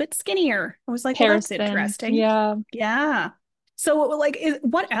a little bit skinnier. I was like, well, that's interesting. Yeah. So like,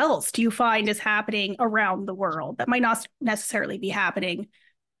 what else do you find is happening around the world that might not necessarily be happening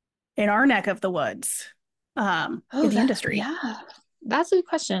in our neck of the woods in the industry? Yeah, that's a good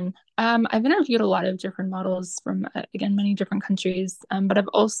question. I've interviewed a lot of different models from, again, many different countries, but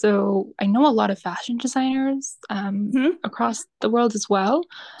I know a lot of fashion designers across the world as well.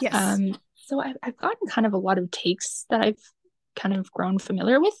 Yes. So I've gotten kind of a lot of takes that I've kind of grown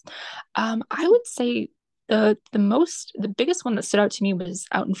familiar with. I would say the biggest one that stood out to me was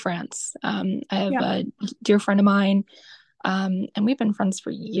out in France. I have a dear friend of mine, and we've been friends for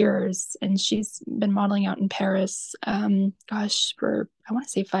years, and she's been modeling out in Paris, for I want to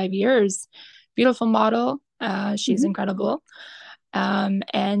say 5 years. Beautiful model. She's incredible.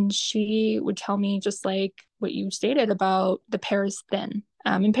 And she would tell me just like what you stated about the Paris thin.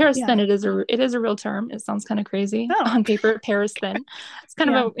 In Paris thin, it is a real term. It sounds kind of crazy on paper, Paris thin. It's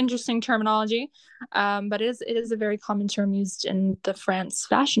kind of an interesting terminology, but it is a very common term used in the France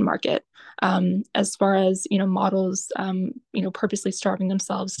fashion market, as far as models purposely starving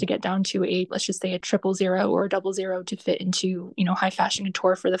themselves to get down to let's just say a 000 or a 00 to fit into high fashion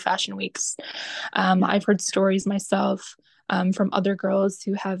couture for the fashion weeks. I've heard stories myself from other girls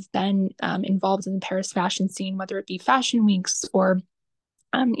who have been involved in the Paris fashion scene, whether it be fashion weeks or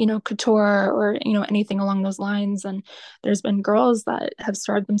couture or anything along those lines. And there's been girls that have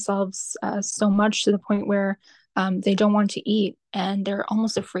starved themselves so much to the point where they don't want to eat and they're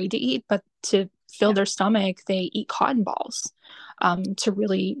almost afraid to eat, but to fill their stomach they eat cotton balls to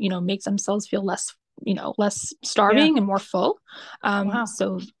really make themselves feel less starving and more full.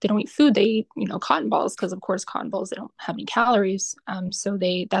 So they don't eat food, they eat cotton balls, because of course cotton balls, they don't have any calories. So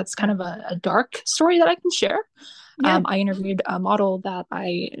that's kind of a dark story that I can share. Yeah. I interviewed a model that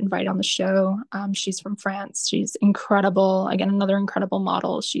I invited on the show. She's from France. She's incredible. Again, another incredible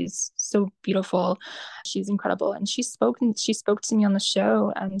model. She's so beautiful. She's incredible. And she spoke to me on the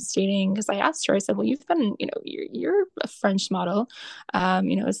show, stating, because I asked her, I said, well, you've been, you're a French model.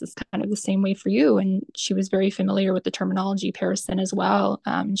 Is this kind of the same way for you? And she was very familiar with the terminology Parisian as well.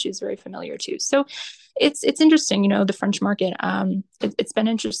 And she was very familiar too. So it's interesting, the French market. It's been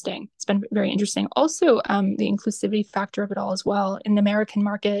interesting. It's been very interesting. Also, the inclusivity factor of it all as well. In the American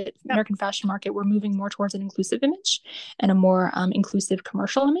market, American fashion market, we're moving more towards an inclusive image and a more inclusive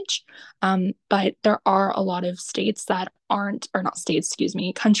commercial image. But there are a lot of states that aren't, or not states, excuse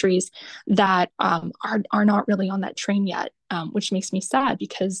me, countries that are not really on that train yet, which makes me sad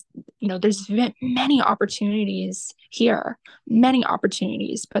because, there's many opportunities here, many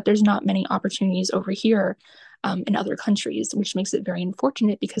opportunities, but there's not many opportunities over here in other countries, which makes it very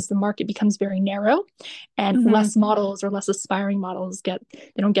unfortunate because the market becomes very narrow and less models or less aspiring models they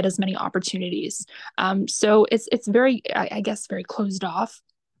don't get as many opportunities. So it's very, I guess, very closed off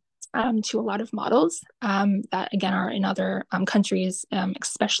to a lot of models that again are in other countries,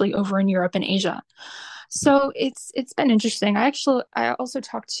 especially over in Europe and Asia. So it's been interesting. I also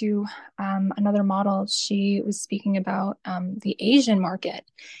talked to another model. She was speaking about the Asian market,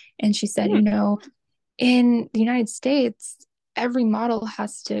 and she said, in the United States, every model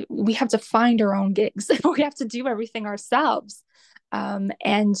we have to find our own gigs. We have to do everything ourselves.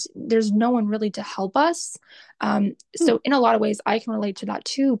 And there's no one really to help us. So in a lot of ways, I can relate to that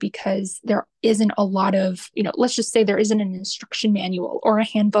too, because there isn't a lot of, let's just say there isn't an instruction manual or a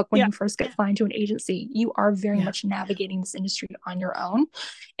handbook when you first get assigned to an agency. You are very much navigating this industry on your own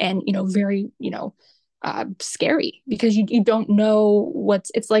and, very, scary because you don't know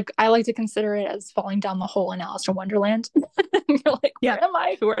it's like. I like to consider it as falling down the hole in Alice in Wonderland. You're like, where am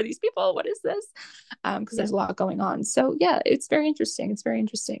I? Who are these people? What is this? Because there's a lot going on. So yeah, it's very interesting.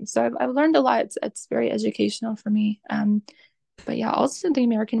 So I've learned a lot. It's very educational for me. But yeah, also the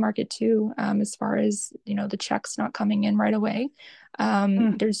American market too, as far as the checks not coming in right away.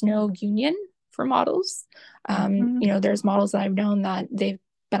 There's no union for models. There's models that I've known that they've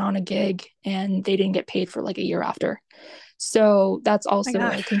been on a gig and they didn't get paid for like a year after. So that's also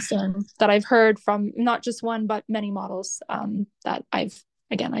a concern that I've heard from not just one but many models that I've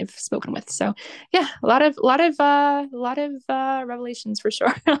spoken with. So yeah, a lot of revelations for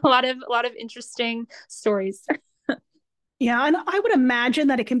sure. a lot of interesting stories. Yeah, and I would imagine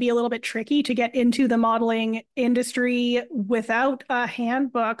that it can be a little bit tricky to get into the modeling industry without a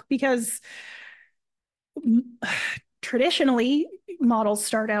handbook because traditionally models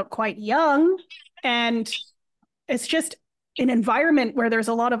start out quite young, and it's just an environment where there's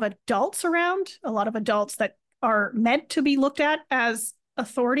a lot of adults around, a lot of adults that are meant to be looked at as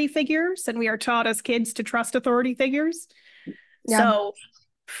authority figures, and we are taught as kids to trust authority figures. So,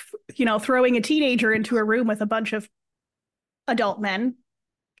 throwing a teenager into a room with a bunch of adult men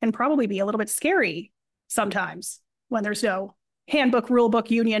can probably be a little bit scary sometimes when there's no handbook, rule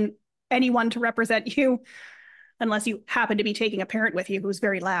book, union, anyone to represent you, unless you happen to be taking a parent with you who's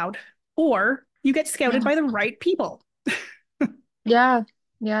very loud, or you get scouted by the right people. Yeah,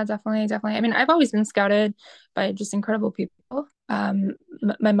 definitely. I mean, I've always been scouted by just incredible people.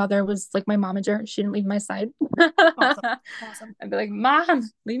 My mother was like my momager. She didn't leave my side. Awesome. I'd be like, Mom,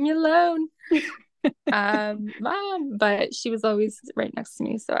 leave me alone. Mom, but she was always right next to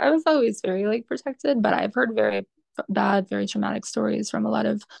me. So I was always very protected, but I've heard very bad, very traumatic stories from a lot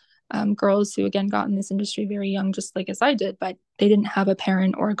of girls who again got in this industry very young, just like as I did, but they didn't have a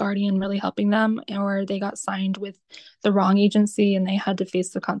parent or a guardian really helping them, or they got signed with the wrong agency and they had to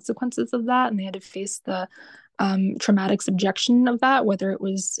face the consequences of that, and they had to face the traumatic subjection of that, whether it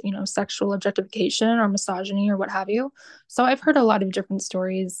was sexual objectification or misogyny or what have you. So I've heard a lot of different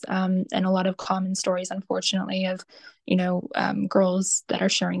stories and a lot of common stories, unfortunately, of girls that are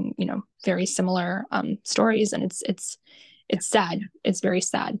sharing very similar stories, and it's sad. It's very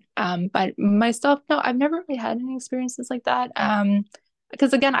sad. But myself, no, I've never really had any experiences like that.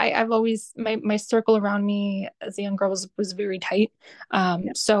 Because again, I've always, my circle around me as a young girl was very tight.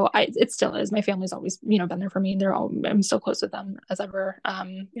 So it still is. My family's always, been there for me. I'm still close with them as ever,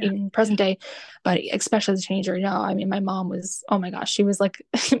 even present day. But especially as a teenager, I mean, my mom was, oh my gosh, she was like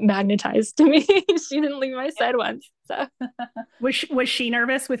magnetized to me. She didn't leave my side once. So Was she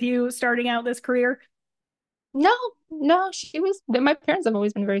nervous with you starting out this career? No, she was. My parents have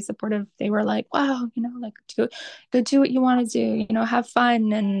always been very supportive. They were like, wow, go do what you want to do, have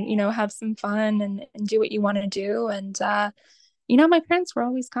fun and, have some fun and do what you want to do. And, my parents were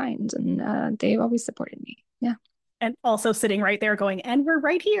always kind and they've always supported me. Yeah. And also sitting right there going, and we're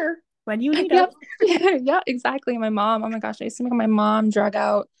right here. when you need Yep. us. Yeah, exactly. My mom, oh my gosh, I used to make my mom drag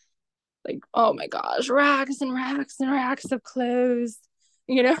out like, oh my gosh, racks and racks and racks of clothes,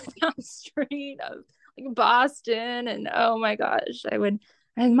 down the street of like Boston. And oh my gosh,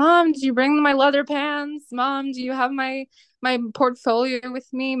 and mom, do you bring my leather pants? Mom, do you have my portfolio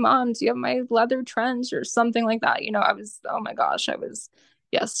with me? Mom, do you have my leather trench or something like that? Oh my gosh,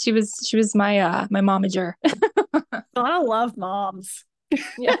 yes, she was my momager. I love moms.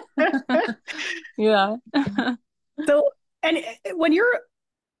 Yeah. Yeah. So, and when you're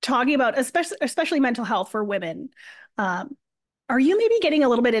talking about especially mental health for women, um, are you maybe getting a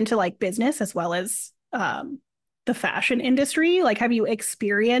little bit into like business as well as the fashion industry? Like, have you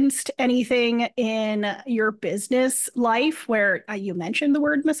experienced anything in your business life where you mentioned the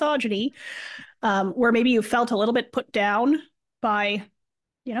word misogyny, where maybe you felt a little bit put down by,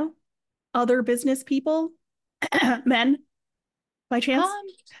 you know, other business people, men, by chance? Um,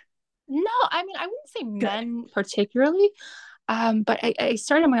 no, I mean, I wouldn't say Good. men particularly. But I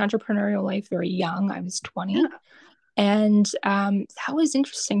started my entrepreneurial life very young. I was 20. Yeah. And that was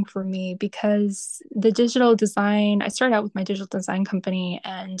interesting for me because the digital design, I started out with my digital design company,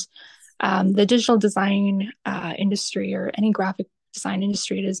 and the digital design industry, or any graphic design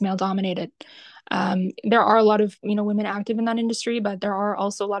industry, it is male dominated. There are a lot of women active in that industry, but there are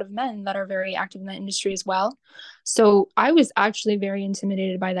also a lot of men that are very active in that industry as well. So I was actually very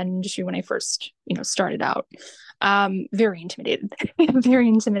intimidated by that industry when I first started out. Very intimidated, very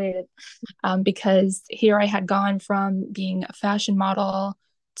intimidated, because here I had gone from being a fashion model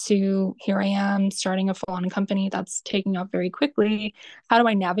to here I am starting a full on company that's taking off very quickly. How do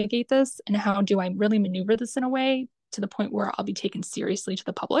I navigate this? And how do I really maneuver this in a way to the point where I'll be taken seriously to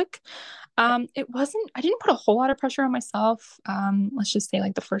the public? I didn't put a whole lot of pressure on myself. Let's just say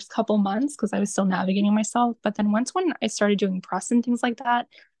like the first couple months, because I was still navigating myself. But then when I started doing press and things like that,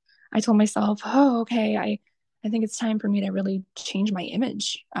 I told myself, oh, okay, I think it's time for me to really change my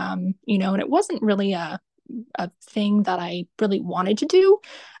image. And it wasn't really a thing that I really wanted to do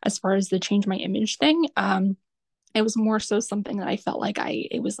as far as the change my image thing. It was more so something that I felt like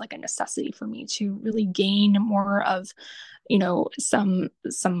it was like a necessity for me to really gain more of, some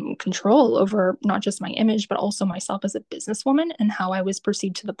control over not just my image, but also myself as a businesswoman and how I was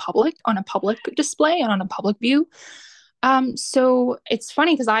perceived to the public on a public display and on a public view. So it's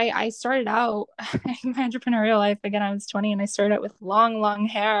funny because I started out in my entrepreneurial life, again, I was 20, and I started out with long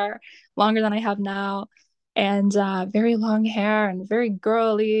hair, longer than I have now, and very long hair and very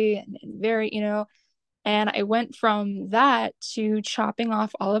girly and very, and I went from that to chopping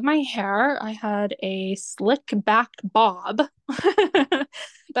off all of my hair. I had a slick back bob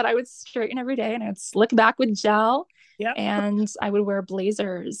that I would straighten every day, and I would slick back with gel. Yep. And I would wear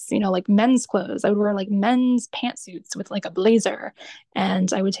blazers, like men's clothes. I would wear like men's pantsuits with like a blazer.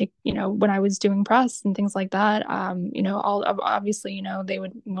 And I would take, when I was doing press and things like that, all obviously, they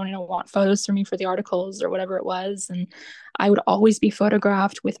would want photos from me for the articles or whatever it was. And I would always be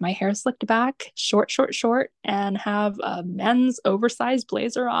photographed with my hair slicked back, short, and have a men's oversized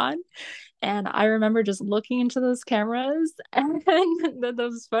blazer on. And I remember just looking into those cameras and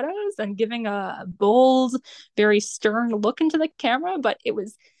those photos and giving a bold, very stern look into the camera. But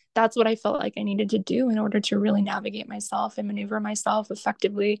that's what I felt like I needed to do in order to really navigate myself and maneuver myself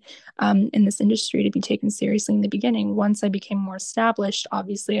effectively in this industry to be taken seriously in the beginning. Once I became more established,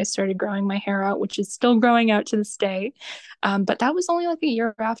 obviously I started growing my hair out, which is still growing out to this day. But that was only like a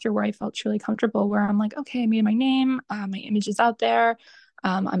year after where I felt truly comfortable, where I'm like, okay, I made my name, my image is out there.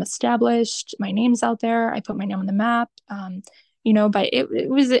 I'm established, my name's out there, I put my name on the map. But it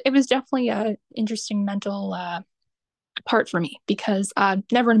was definitely a interesting mental part for me, because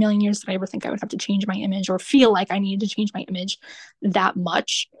never in a million years did I ever think I would have to change my image or feel like I needed to change my image that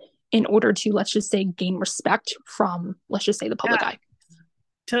much in order to, let's just say, gain respect from, let's just say, the public eye.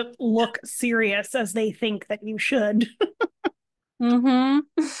 To look serious as they think that you should. Mm-hmm.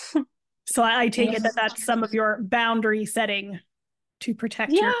 So I take it that that's some of your boundary setting to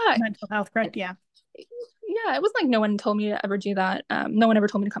protect your Yeah. mental health, correct? Yeah. Yeah, it wasn't like no one told me to ever do that. No one ever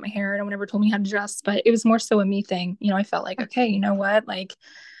told me to cut my hair. No one ever told me how to dress, but it was more so a me thing. I felt like, okay, you know what? Like,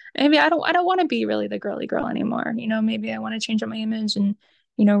 maybe I don't want to be really the girly girl anymore. Maybe I want to change up my image and,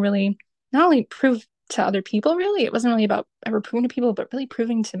 really not only prove to other people, really, it wasn't really about ever proving to people, but really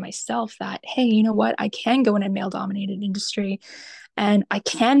proving to myself that, hey, you know what? I can go in a male dominated industry and I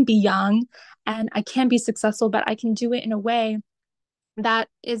can be young and I can be successful, but I can do it in a way that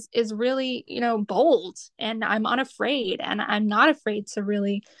is really bold, and I'm unafraid, and I'm not afraid to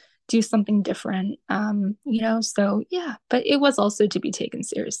really do something different. So yeah, but it was also to be taken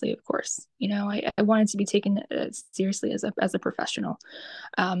seriously, of course. I wanted to be taken seriously as a professional.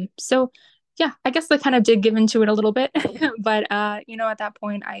 So yeah, I guess I kind of did give into it a little bit, but at that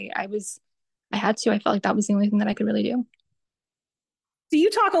point I had to. I felt like that was the only thing that I could really do. So you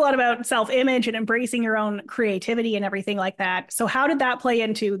talk a lot about self-image and embracing your own creativity and everything like that. So how did that play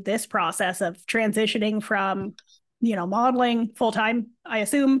into this process of transitioning from, modeling full-time, I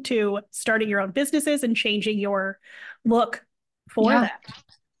assume, to starting your own businesses and changing your look for Yeah. that?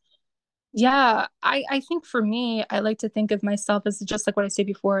 Yeah, I think for me, I like to think of myself as just like what I said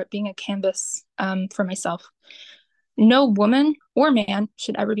before, being a canvas for myself. No woman or man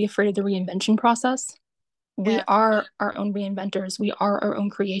should ever be afraid of the reinvention process. We Yeah. are our own reinventors. We are our own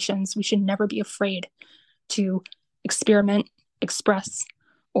creations. We should never be afraid to experiment, express,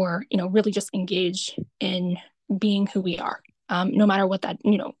 or, really just engage in being who we are. No matter what that,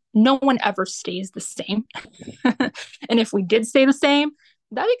 no one ever stays the same. And if we did stay the same,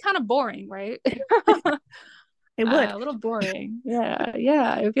 that'd be kind of boring, right? It would. A little boring.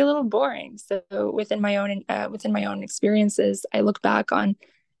 Yeah, it would be a little boring. So within my own experiences, I look back on,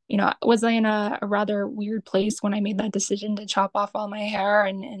 was I in a rather weird place when I made that decision to chop off all my hair?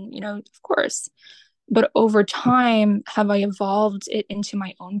 And of course. But over time, have I evolved it into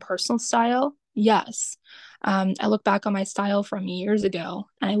my own personal style? Yes. I look back on my style from years ago,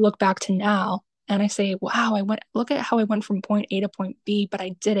 and I look back to now, and I say, wow, look at how I went from point A to point B, but I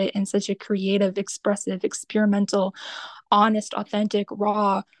did it in such a creative, expressive, experimental, honest, authentic,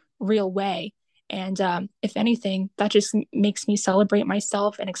 raw, real way. And if anything, that just makes me celebrate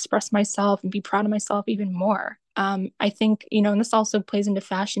myself and express myself and be proud of myself even more. I think, and this also plays into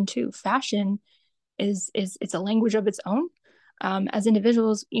fashion too. Fashion is it's a language of its own. As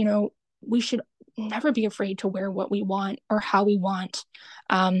individuals, we should never be afraid to wear what we want or how we want.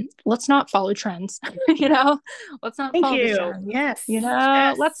 Let's not follow trends. Let's not Thank follow the you. trends. Yes.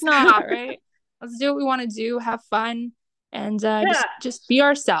 Yes. Let's not, right? Let's do what we want to do, have fun, and Yeah. just be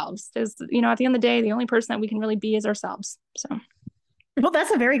ourselves. Because at the end of the day, the only person that we can really be is ourselves. So Well,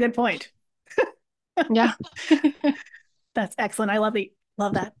 that's a very good point. yeah. That's excellent. I love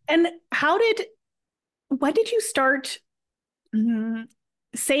that. And when did you start mm,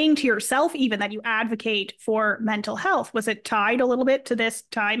 saying to yourself even that you advocate for mental health? Was it tied a little bit to this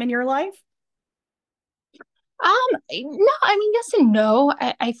time in your life? No, I mean, yes and no.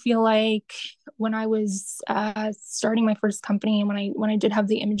 I feel like when I was starting my first company and when I did have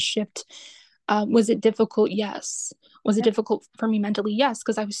the image shift, was it difficult? Yes. Was it Yeah. difficult for me mentally? Yes,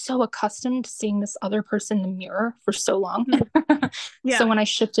 because I was so accustomed to seeing this other person in the mirror for so long. So Yeah. when I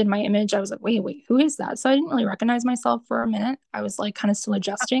shifted my image, I was like, wait, who is that? So I didn't really recognize myself for a minute. I was like kind of still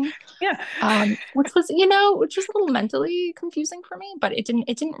adjusting, Yeah. which was a little mentally confusing for me, but it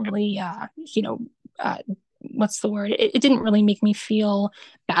didn't really, uh, what's the word? It didn't really make me feel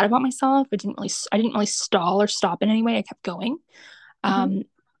bad about myself. I didn't really stall or stop in any way. I kept going. Mhm. Um,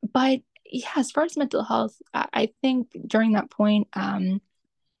 but yeah, as far as mental health, I think during that point,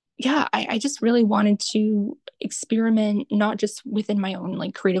 yeah, I just really wanted to experiment not just within my own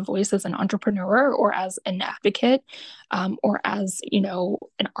like creative voice as an entrepreneur or as an advocate, or as,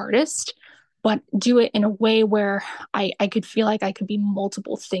 an artist, but do it in a way where I could feel like I could be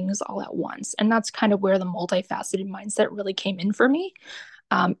multiple things all at once. And that's kind of where the multifaceted mindset really came in for me.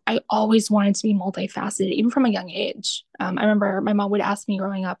 I always wanted to be multifaceted, even from a young age. I remember my mom would ask me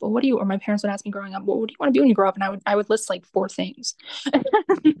growing up, well, or my parents would ask me growing up, well, what do you want to be when you grow up? And I would list like four things.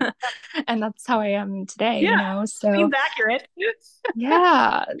 And that's how I am today, Yeah. So Seems accurate.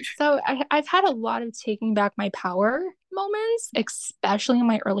 yeah. So I've had a lot of taking back my power moments, especially in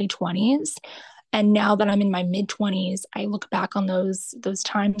my early 20s. And now that I'm in my mid 20s, I look back on those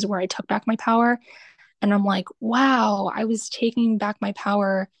times where I took back my power and I'm like, wow, I was taking back my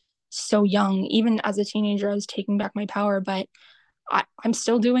power so young. Even as a teenager, I was taking back my power, but I'm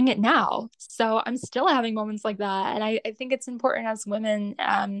still doing it now. So I'm still having moments like that. And I think it's important as women,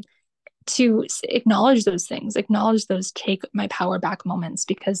 to acknowledge those things, acknowledge those take my power back moments,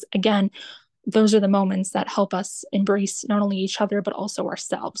 because again, those are the moments that help us embrace not only each other, but also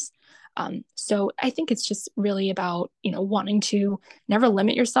ourselves. So I think it's just really about, wanting to never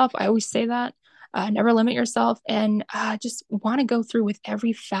limit yourself. I always say that. Never limit yourself, and just want to go through with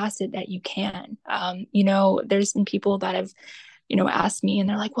every facet that you can. There's been people that have, asked me and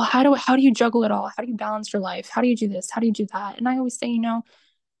they're like, well, how do you juggle it all? How do you balance your life? How do you do this? How do you do that? And I always say,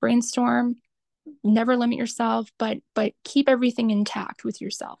 brainstorm, never limit yourself, but keep everything intact with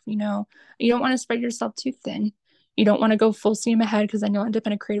yourself. You don't want to spread yourself too thin. You don't want to go full steam ahead, because then you'll end up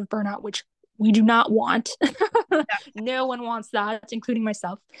in a creative burnout, which we do not want. No one wants that, including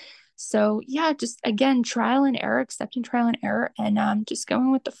myself. So yeah, just again, trial and error, accepting trial and error, and just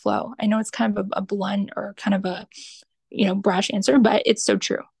going with the flow. I know it's kind of a blunt or kind of a, brash answer, but it's so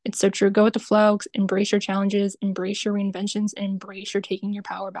true. It's so true. Go with the flow, embrace your challenges, embrace your reinventions, and embrace your taking your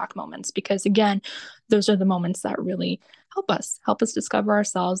power back moments. Because again, those are the moments that really help us discover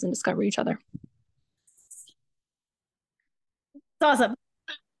ourselves and discover each other. It's awesome.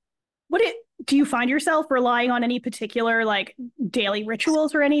 Do you find yourself relying on any particular like daily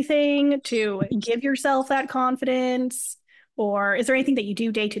rituals or anything to give yourself that confidence? Or is there anything that you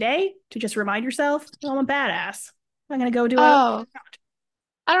do day to day to just remind yourself, oh, I'm a badass. I'm going to go do it. Oh,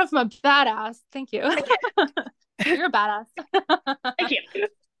 I don't know if I'm a badass. Thank you. You're a badass. Thank you.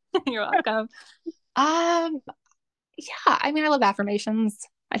 You're welcome. Yeah, I mean, I love affirmations.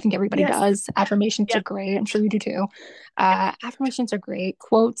 I think everybody does. Affirmations are great. I'm sure you do too. Affirmations are great.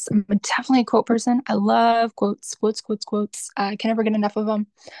 Quotes. I'm definitely a quote person. I love quotes. I can never get enough of them.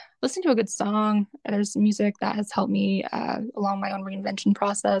 Listen to a good song. There's music that has helped me along my own reinvention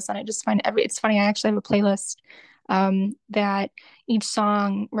process, and I just find it's funny. I actually have a playlist that each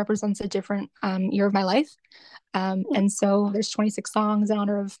song represents a different year of my life. And so there's 26 songs in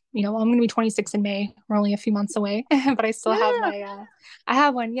honor of, I'm going to be 26 in May. We're only a few months away, but I still have I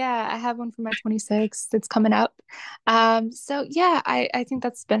have one. Yeah, I have one for my 26 that's coming up. So yeah, I think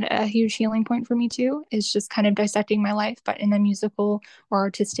that's been a huge healing point for me too, is just kind of dissecting my life, but in a musical or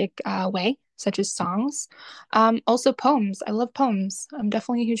artistic way, such as songs. Also poems. I love poems. I'm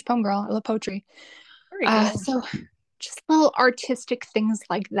definitely a huge poem girl. I love poetry. Very cool. So just little artistic things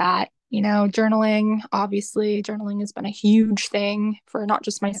like that. Journaling, obviously, journaling has been a huge thing for not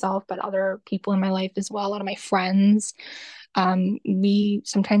just myself, but other people in my life as well. A lot of my friends, we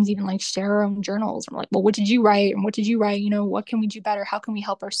sometimes even like share our own journals. I'm like, well, what did you write? And what did you write? What can we do better? How can we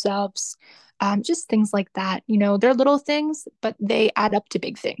help ourselves? Just things like that. They're little things, but they add up to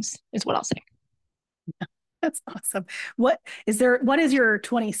big things, is what I'll say. That's awesome. What is your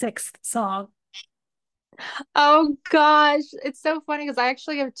 26th song? Oh gosh, it's so funny because I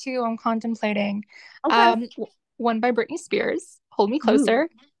actually have two I'm contemplating. Okay. One by Britney Spears, Hold Me Closer,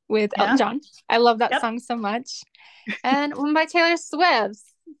 with Elton John. I love that song so much. And one by Taylor Swift.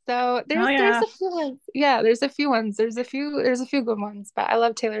 So there's a few ones. Yeah, there's a few ones. There's a few good ones, but I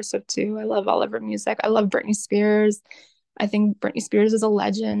love Taylor Swift too. I love all of her music. I love Britney Spears. I think Britney Spears is a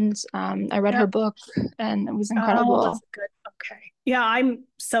legend. I read her book and it was incredible. Oh, that's good. Okay. Yeah, I'm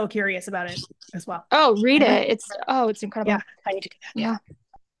so curious about it as well. Oh, read it. It's incredible. Yeah, I need to do that. Yeah.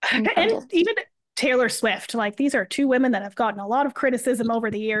 And even Taylor Swift, like these are two women that have gotten a lot of criticism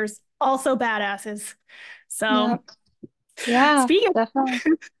over the years, also badasses. So yeah,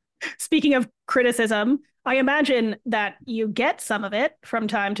 speaking of criticism, I imagine that you get some of it from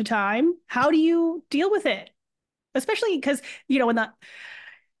time to time. How do you deal with it? Especially because,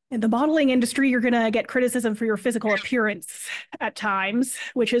 in the modeling industry, you're going to get criticism for your physical appearance at times,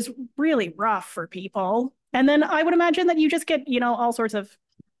 which is really rough for people. And then I would imagine that you just get, all sorts of,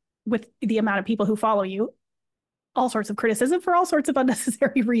 with the amount of people who follow you, all sorts of criticism for all sorts of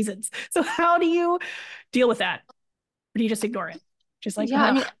unnecessary reasons. So how do you deal with that? Or do you just ignore it? Just like,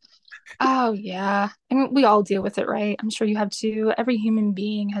 oh yeah. I mean, we all deal with it, right? I'm sure you have too. Every human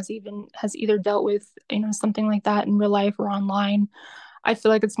being has either dealt with, something like that in real life or online. I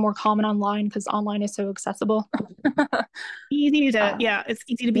feel like it's more common online because online is so accessible. It's easy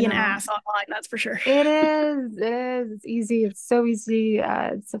to be an ass online, that's for sure. It is. It's easy. It's so easy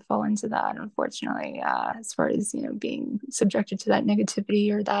to fall into that, unfortunately, as far as, being subjected to that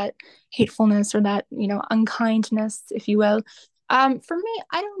negativity or that hatefulness or that, unkindness, if you will. For me,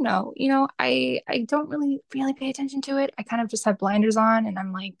 I don't know. I don't really pay attention to it. I kind of just have blinders on and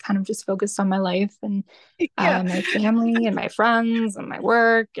I'm like kind of just focused on my life and my family and my friends and my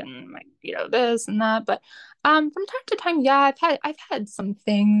work and my, this and that. But from time to time, yeah, I've had some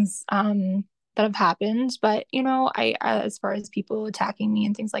things that have happened, but I as far as people attacking me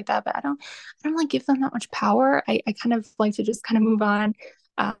and things like that, but I don't like give them that much power. I kind of like to just kind of move on.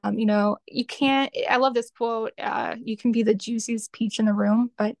 You can't, I love this quote, you can be the juiciest peach in the room,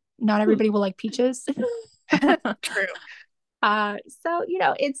 but not everybody will like peaches. True. So,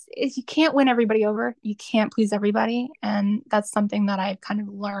 it's you can't win everybody over. You can't please everybody. And that's something that I've kind of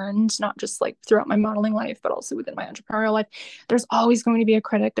learned, not just like throughout my modeling life, but also within my entrepreneurial life. There's always going to be a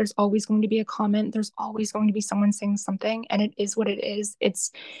critic. There's always going to be a comment. There's always going to be someone saying something, and it is what it is.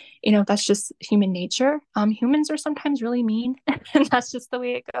 It's, that's just human nature. Humans are sometimes really mean, and that's just the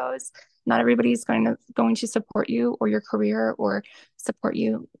way it goes. Not everybody is going to support you or your career or support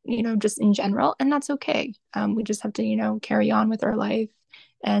you, just in general. And that's okay. We just have to, carry on with our life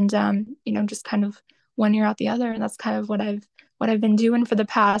and, just kind of one year out the other. And that's kind of what I've been doing for the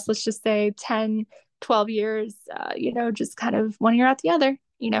past, let's just say 10, 12 years, just kind of one year out the other,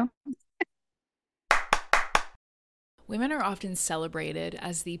 Women are often celebrated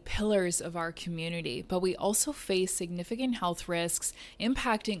as the pillars of our community, but we also face significant health risks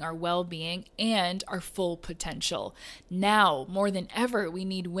impacting our well-being and our full potential. Now, more than ever, we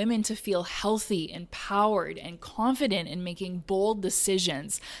need women to feel healthy, empowered, and confident in making bold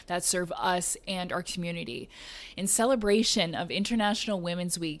decisions that serve us and our community. In celebration of International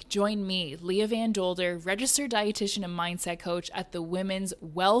Women's Week, join me, Leah Van Dolder, registered dietitian and mindset coach, at the Women's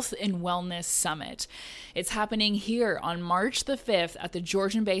Wealth and Wellness Summit. It's happening here on March the 5th at the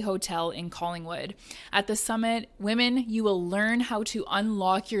Georgian Bay Hotel in Collingwood. At the summit, women, you will learn how to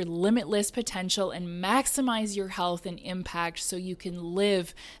unlock your limitless potential and maximize your health and impact so you can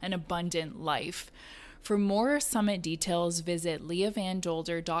live an abundant life. For more summit details, visit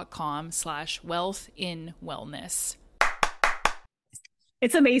leahvandolder.com/wealthinwellness.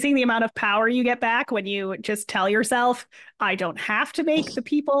 It's amazing the amount of power you get back when you just tell yourself, I don't have to make the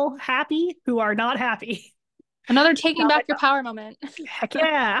people happy who are not happy. Another taking back your power moment. Heck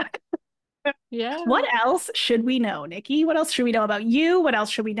yeah. Yeah. What else should we know, Nikki? What else should we know about you? What else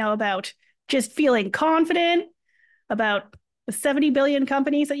should we know about just feeling confident about the 70 billion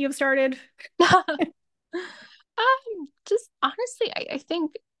companies that you've started? Just honestly, I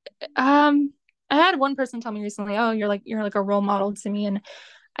think I had one person tell me recently, oh, you're like a role model to me. And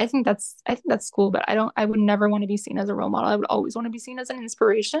I think that's cool, but I would never want to be seen as a role model. I would always want to be seen as an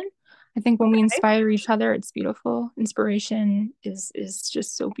inspiration. I think when we inspire each other, it's beautiful. Inspiration is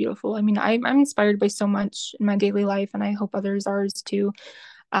just so beautiful. I mean, I'm inspired by so much in my daily life, and I hope others are too.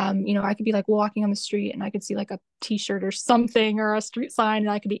 I could be like walking on the street and I could see like a t-shirt or something or a street sign,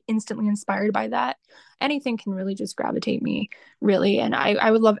 and I could be instantly inspired by that. Anything can really just gravitate me, really. And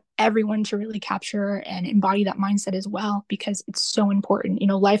I would love everyone to really capture and embody that mindset as well, because it's so important.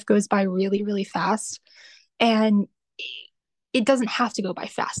 Life goes by really, really fast, and it doesn't have to go by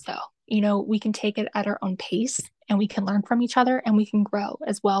fast though. We can take it at our own pace, and we can learn from each other, and we can grow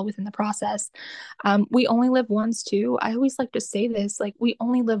as well within the process. We only live once too. I always like to say this, like, we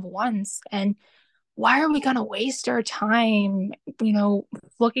only live once, and why are we going to waste our time,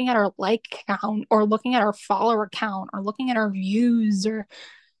 looking at our like count, or looking at our follower count, or looking at our views, or,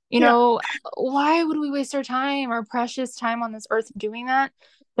 why would we waste our precious time on this earth doing that?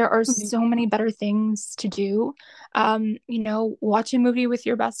 There are so many better things to do. Watch a movie with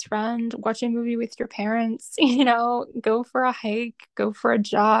your best friend, watch a movie with your parents, go for a hike, go for a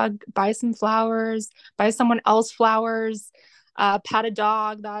jog, buy some flowers, buy someone else flowers, pat a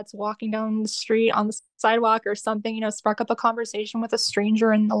dog that's walking down the street on the sidewalk or something, spark up a conversation with a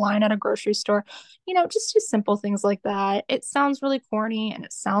stranger in the line at a grocery store, just simple things like that. It sounds really corny and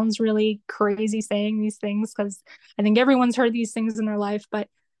it sounds really crazy saying these things, because I think everyone's heard these things in their life, but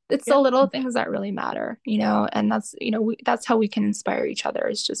it's the little things that really matter, and that's, that's how we can inspire each other,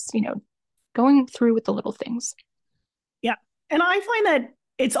 is just, going through with the little things. Yeah. And I find that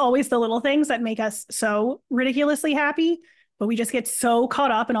it's always the little things that make us so ridiculously happy, but we just get so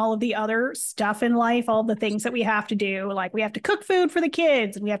caught up in all of the other stuff in life, all the things that we have to do. Like, we have to cook food for the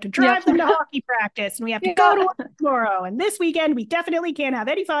kids, and we have to drive them to hockey practice, and we have to go to work tomorrow. And this weekend, we definitely can't have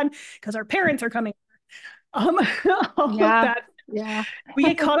any fun because our parents are coming. All of that. Yeah. We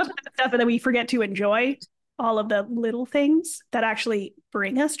get caught up in that stuff, and then we forget to enjoy all of the little things that actually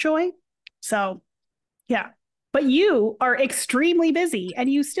bring us joy. So, yeah. But you are extremely busy,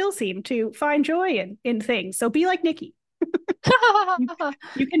 and you still seem to find joy in things. So be like Nikki.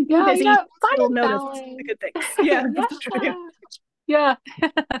 you can be busy, still notice the good things. Yeah.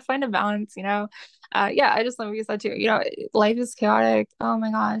 Find a balance, I just love what you said too. Life is chaotic. Oh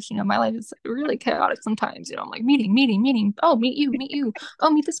my gosh, my life is really chaotic sometimes. I'm like meeting. Oh, meet you. Oh,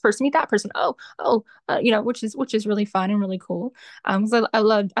 meet this person, meet that person. Which is really fun and really cool. So I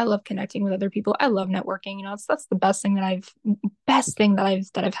love connecting with other people. I love networking. That's the best thing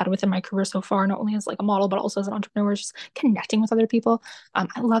that I've had within my career so far. Not only as like a model, but also as an entrepreneur, just connecting with other people.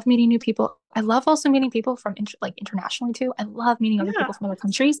 I love meeting new people. I love also meeting people from internationally too. I love meeting other people from other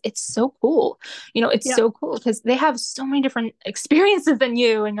countries. It's so cool. It's so cool because they have so many different experiences than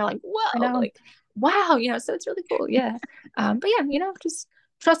you, and you're like, whoa, like, wow, so it's really cool. Yeah. But yeah, just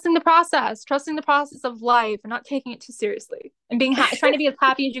trusting the process of life, and not taking it too seriously, and being trying to be as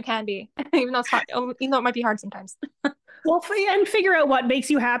happy as you can be, even though it's hard, even though it might be hard sometimes. Well, and figure out what makes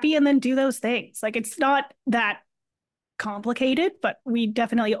you happy, and then do those things. Like, it's not that complicated, but we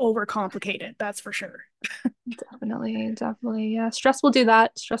definitely overcomplicate it. That's for sure. Definitely. Yeah. Stress will do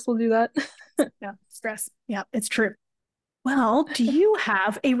that. Yeah. Stress. Yeah, it's true. Well, do you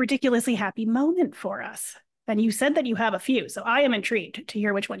have a ridiculously happy moment for us? And you said that you have a few, so I am intrigued to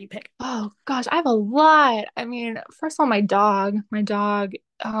hear which one you pick. Oh gosh, I have a lot. I mean, first of all, my dog,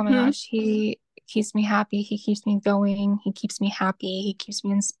 oh my Hmm. gosh, he keeps me happy. He keeps me going. He keeps me happy. He keeps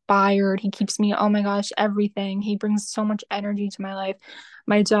me inspired. He keeps me, oh my gosh, everything. He brings so much energy to my life.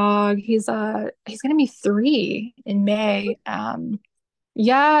 My dog, he's gonna be 3 in May.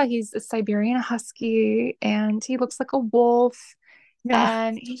 Yeah, he's a Siberian Husky and he looks like a wolf. Yeah.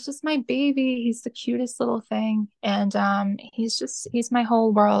 And he's just my baby. He's the cutest little thing. And he's my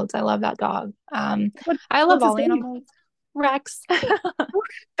whole world. I love that dog. What, I love what's his all name? animals. Rex.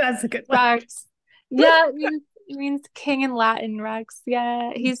 That's a good one. Rex. Yeah, it means king in Latin, Rex.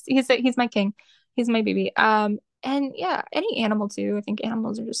 Yeah, he's my king. He's my baby. And yeah, any animal too. I think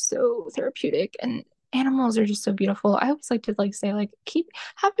animals are just so therapeutic and animals are just so beautiful. I always like to say like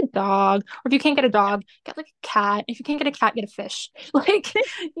have a dog, or if you can't get a dog, get like a cat. If you can't get a cat, get a fish. Like,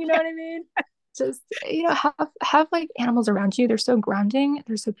 you know what I mean? Just have like animals around you. They're so grounding,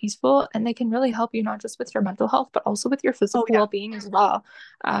 they're so peaceful, and they can really help you not just with your mental health, but also with your Oh physical yeah. well-being as well.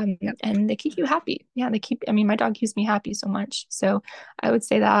 Yeah. And they keep you happy. Yeah, I mean, my dog keeps me happy so much. So I would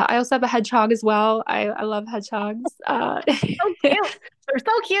say that. I also have a hedgehog as well. I love hedgehogs. So cute. They're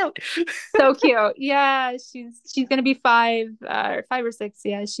so cute. So cute. Yeah, she's gonna be 5 or 6.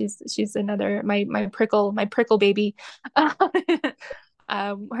 Yeah, she's another my prickle baby.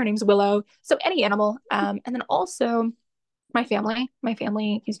 Her name's Willow. So any animal. And then also my family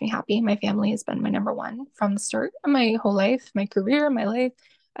keeps me happy. My family has been my number one from the start of my whole life, my career, my life.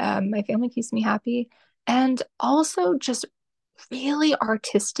 My family keeps me happy. And also just really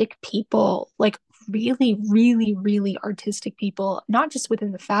artistic people, like really, really, really artistic people, not just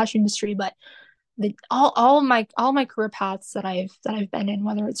within the fashion industry, but all my career paths that I've been in,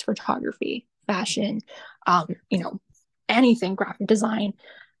 whether it's photography, fashion, you know, anything, graphic design,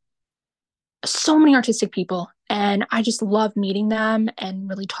 so many artistic people. And I just love meeting them and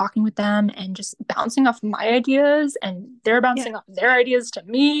really talking with them and just bouncing off my ideas and they're Yeah. bouncing off their ideas to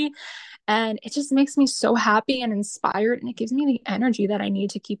me. And it just makes me so happy and inspired. And it gives me the energy that I need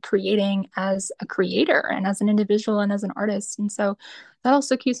to keep creating as a creator and as an individual and as an artist. And so that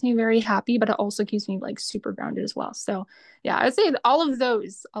also keeps me very happy, but it also keeps me like super grounded as well. So yeah, I would say all of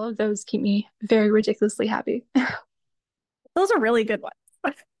those keep me very ridiculously happy. Those are really good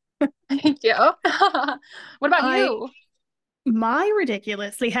ones. Thank you. What about I you? My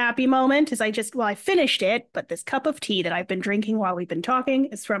ridiculously happy moment is I finished it, but this cup of tea that I've been drinking while we've been talking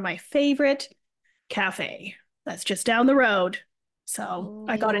is from my favorite cafe that's just down the road. So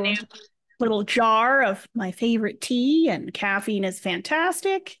I got a Oh, new little jar of my favorite tea, and caffeine is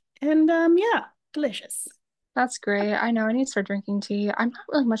fantastic. And yeah, delicious. that's great. I know I need to start drinking tea. I'm not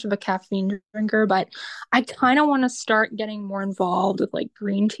really much of a caffeine drinker, but I kind of want to start getting more involved with like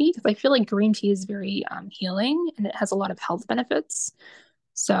green tea because I feel like green tea is very healing and it has a lot of health benefits.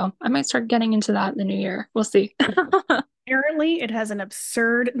 So I might start getting into that in the new year. We'll see. Apparently, it has an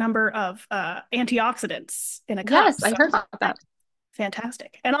absurd number of antioxidants in a cup. Yes, I So heard about that.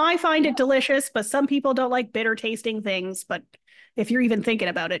 fantastic. And I find it Yeah. delicious, but some people don't like bitter tasting things. But if you're even thinking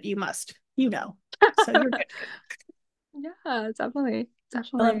about it, you know. So you're good. Yeah, definitely. I love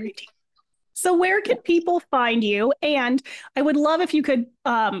Definitely. green tea. So where Yeah. can people find you? And I would love if you could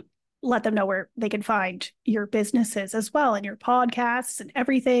let them know where they can find your businesses as well and your podcasts and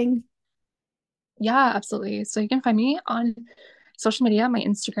everything. Yeah, absolutely. So you can find me on social media. My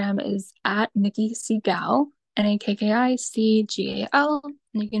Instagram is at Nikki C Gal, NAKKICGAL.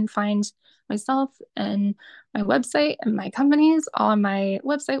 And you can find myself and my website and my companies all on my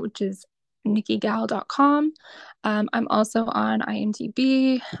website, which is nikkigal.com. I'm also on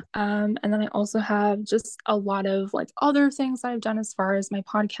IMDb. And then I also have just a lot of like other things I've done as far as my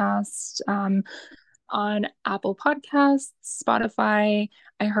podcast. On Apple Podcasts, Spotify,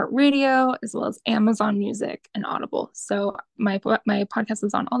 iHeartRadio, as well as Amazon Music and Audible. So my podcast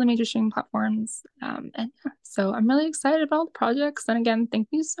is on all the major streaming platforms. And yeah, so I'm really excited about all the projects. And again, thank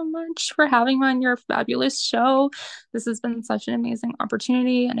you so much for having me on your fabulous show. This has been such an amazing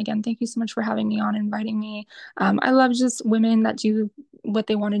opportunity. And again, thank you so much for having me on, inviting me. I love just women that do what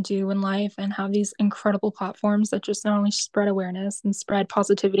they want to do in life and have these incredible platforms that just not only spread awareness and spread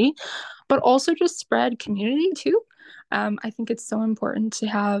positivity, but also just spread community too. I think it's so important to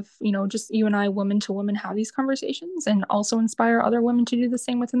have, just you and I, woman to woman, have these conversations and also inspire other women to do the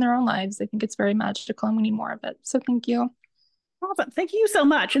same within their own lives. I think it's very magical and we need more of it. So thank you. Awesome. Thank you so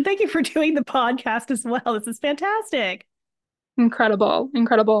much. And thank you for doing the podcast as well. This is fantastic. Incredible.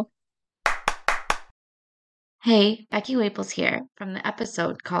 Incredible. Hey, Becky Waples here from the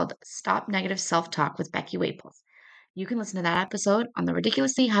episode called Stop Negative Self Talk with Becky Waples. You can listen to that episode on the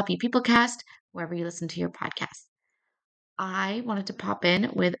Ridiculously Happy People cast, wherever you listen to your podcasts. I wanted to pop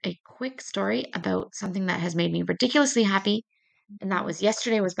in with a quick story about something that has made me ridiculously happy, and that was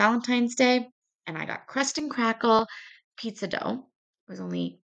yesterday was Valentine's Day, and I got crust and crackle pizza dough. It was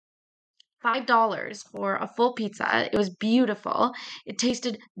only $5 for a full pizza. It was beautiful. It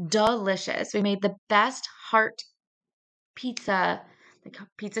tasted delicious. We made the best heart pizza, like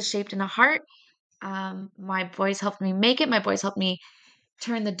pizza shaped in a heart. My boys helped me make it. My boys helped me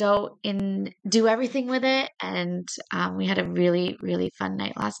turn the dough in, do everything with it. And we had a really, really fun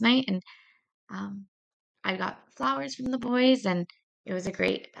night last night. And I got flowers from the boys, and it was a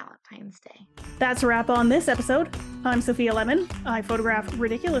great Valentine's Day. That's a wrap on this episode. I'm Sophia Lemon. I photograph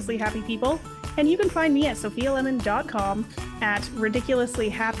ridiculously happy people, and you can find me at sophialemon.com, at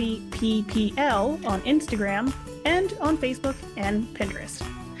ridiculouslyhappyppl on Instagram, and on Facebook and Pinterest.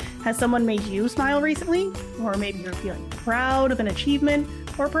 Has someone made you smile recently? Or maybe you're feeling proud of an achievement,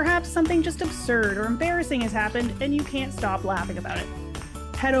 or perhaps something just absurd or embarrassing has happened and you can't stop laughing about it.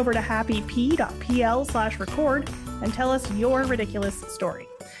 Head over to happyp.pl/record and tell us your ridiculous story.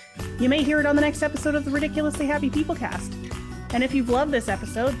 You may hear it on the next episode of the Ridiculously Happy People cast. And if you've loved this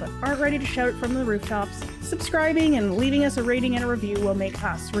episode but aren't ready to shout it from the rooftops, subscribing and leaving us a rating and a review will make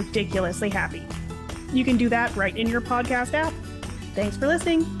us ridiculously happy. You can do that right in your podcast app. Thanks for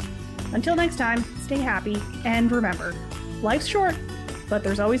listening. Until next time, stay happy, and remember, life's short, but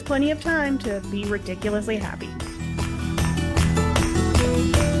there's always plenty of time to be ridiculously happy.